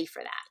to be ready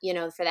for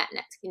that, for that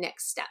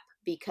next step,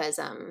 because,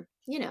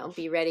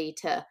 be ready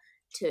to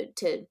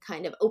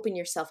kind of open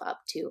yourself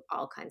up to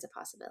all kinds of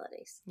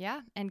possibilities.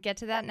 Yeah. And get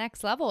to that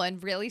next level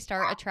and really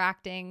start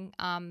attracting,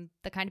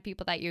 the kind of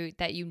people that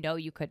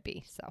you could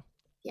be. So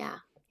yeah.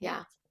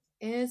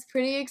 It's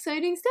pretty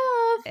exciting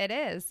stuff. It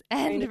is.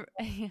 And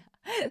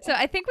so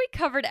I think we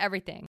covered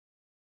everything.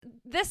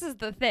 This is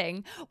the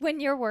thing.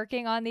 When you're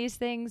working on these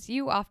things,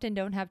 you often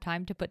don't have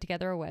time to put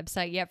together a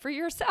website yet for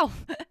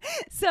yourself.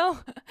 So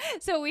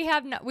we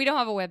don't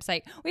have a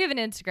website. We have an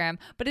Instagram,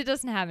 but it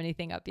doesn't have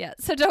anything up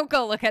yet. So don't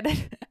go look at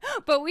it.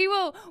 But we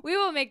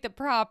will make the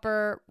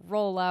proper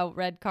rollout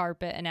red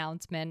carpet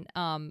announcement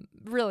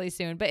really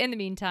soon. But in the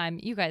meantime,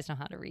 you guys know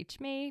how to reach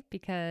me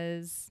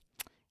because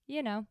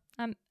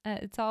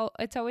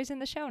it's always in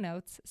the show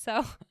notes.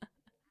 So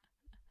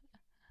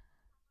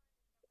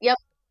Yep,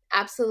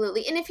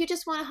 absolutely. And if you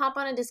just want to hop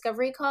on a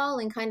discovery call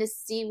and kind of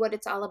see what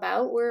it's all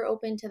about, we're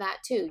open to that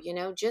too.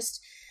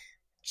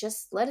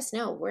 Just let us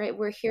know.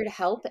 We're here to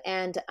help,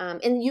 and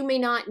you may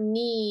not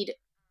need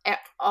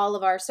all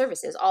of our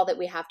services, all that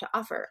we have to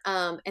offer,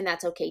 and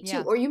that's okay too.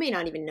 Yeah. Or you may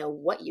not even know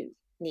what you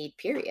need,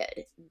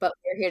 period. But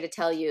we're here to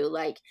tell you.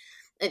 I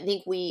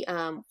think we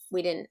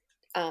didn't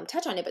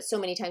touch on it, but so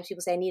many times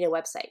people say I need a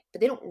website, but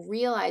they don't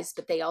realize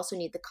that they also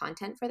need the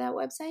content for that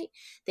website.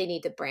 They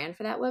need the brand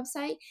for that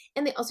website,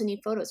 and they also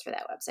need photos for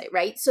that website,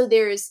 right? So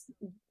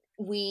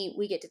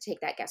we get to take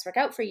that guesswork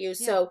out for you. Yeah.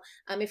 So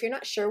if you're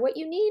not sure what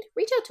you need,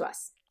 reach out to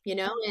us,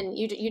 and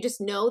you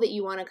just know that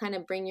you want to kind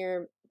of bring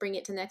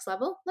it to the next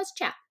level. Let's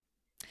chat.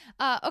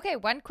 Okay.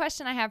 One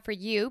question I have for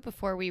you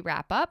before we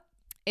wrap up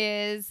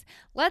is,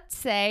 let's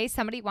say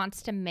somebody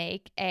wants to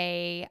make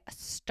a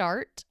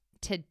start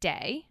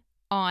today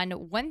on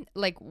one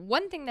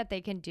thing that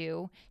they can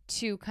do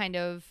to kind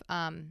of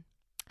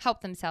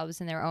help themselves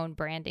in their own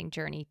branding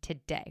journey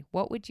today.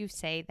 What would you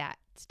say that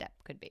step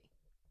could be?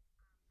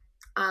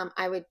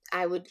 I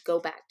would go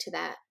back to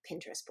that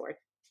Pinterest board.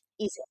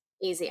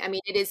 Easy. I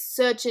mean, it is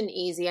such an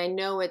easy. I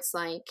know it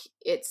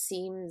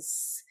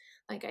seems,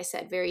 like I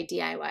said, very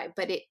DIY,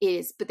 but it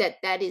is. But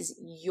that is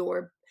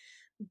your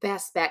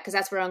best bet, because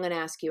that's what I'm going to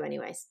ask you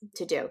anyways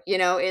to do,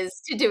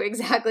 is to do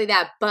exactly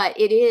that. But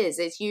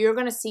you're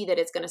going to see that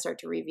it's going to start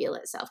to reveal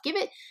itself. Give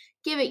it,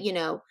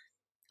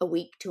 a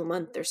week to a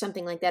month or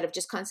something like that of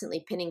just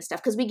constantly pinning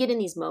stuff, because we get in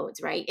these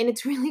modes, right? And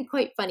it's really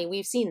quite funny.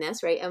 We've seen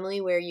this, right, Emily,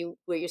 where you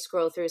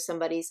scroll through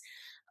somebody's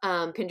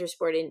Pinterest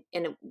board,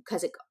 and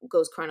because it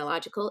goes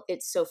chronological,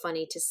 it's so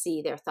funny to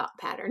see their thought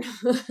pattern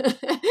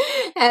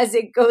as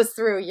it goes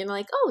through. You're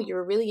like, oh, you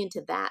were really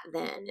into that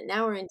then, and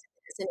now we're into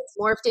this, and it's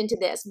morphed into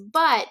this.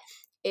 But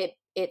it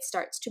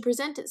starts to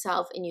present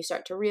itself, and you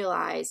start to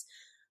realize,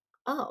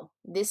 oh,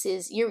 this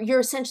is you're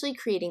essentially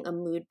creating a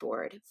mood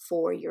board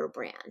for your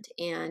brand,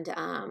 and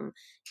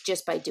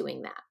just by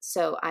doing that.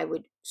 So I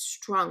would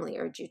strongly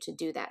urge you to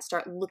do that.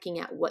 Start looking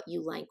at what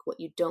you like, what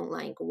you don't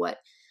like, what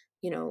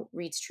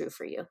reads true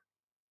for you.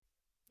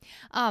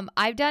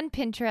 I've done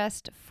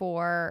Pinterest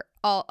for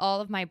all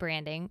of my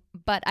branding,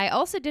 but I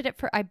also did it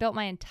I built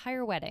my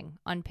entire wedding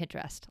on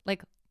Pinterest.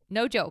 Like,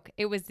 no joke.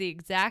 It was the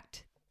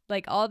exact,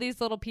 like, all these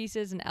little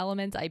pieces and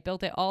elements. I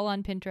built it all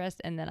on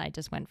Pinterest, and then I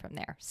just went from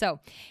there. So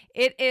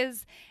it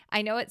is,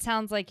 I know it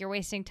sounds like you're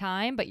wasting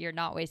time, but you're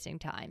not wasting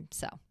time.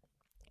 So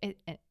nope.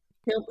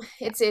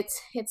 It's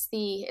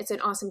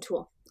an awesome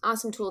tool.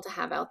 Awesome tool to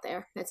have out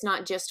there. It's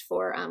not just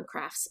for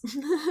crafts.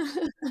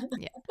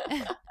 Yeah.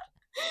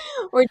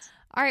 All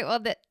right.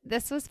 Well,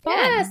 this was fun.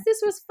 Yes, this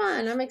was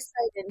fun. I'm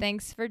excited.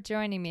 Thanks for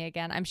joining me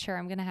again. I'm sure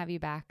I'm going to have you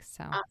back.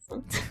 So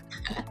awesome.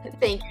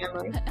 Thank you,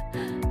 Emily.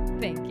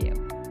 Thank you.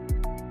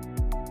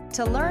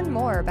 To learn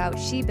more about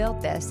She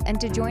Built This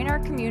and to join our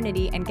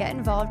community and get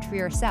involved for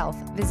yourself,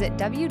 visit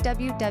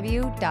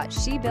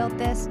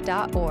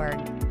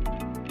www.shebuiltthis.org.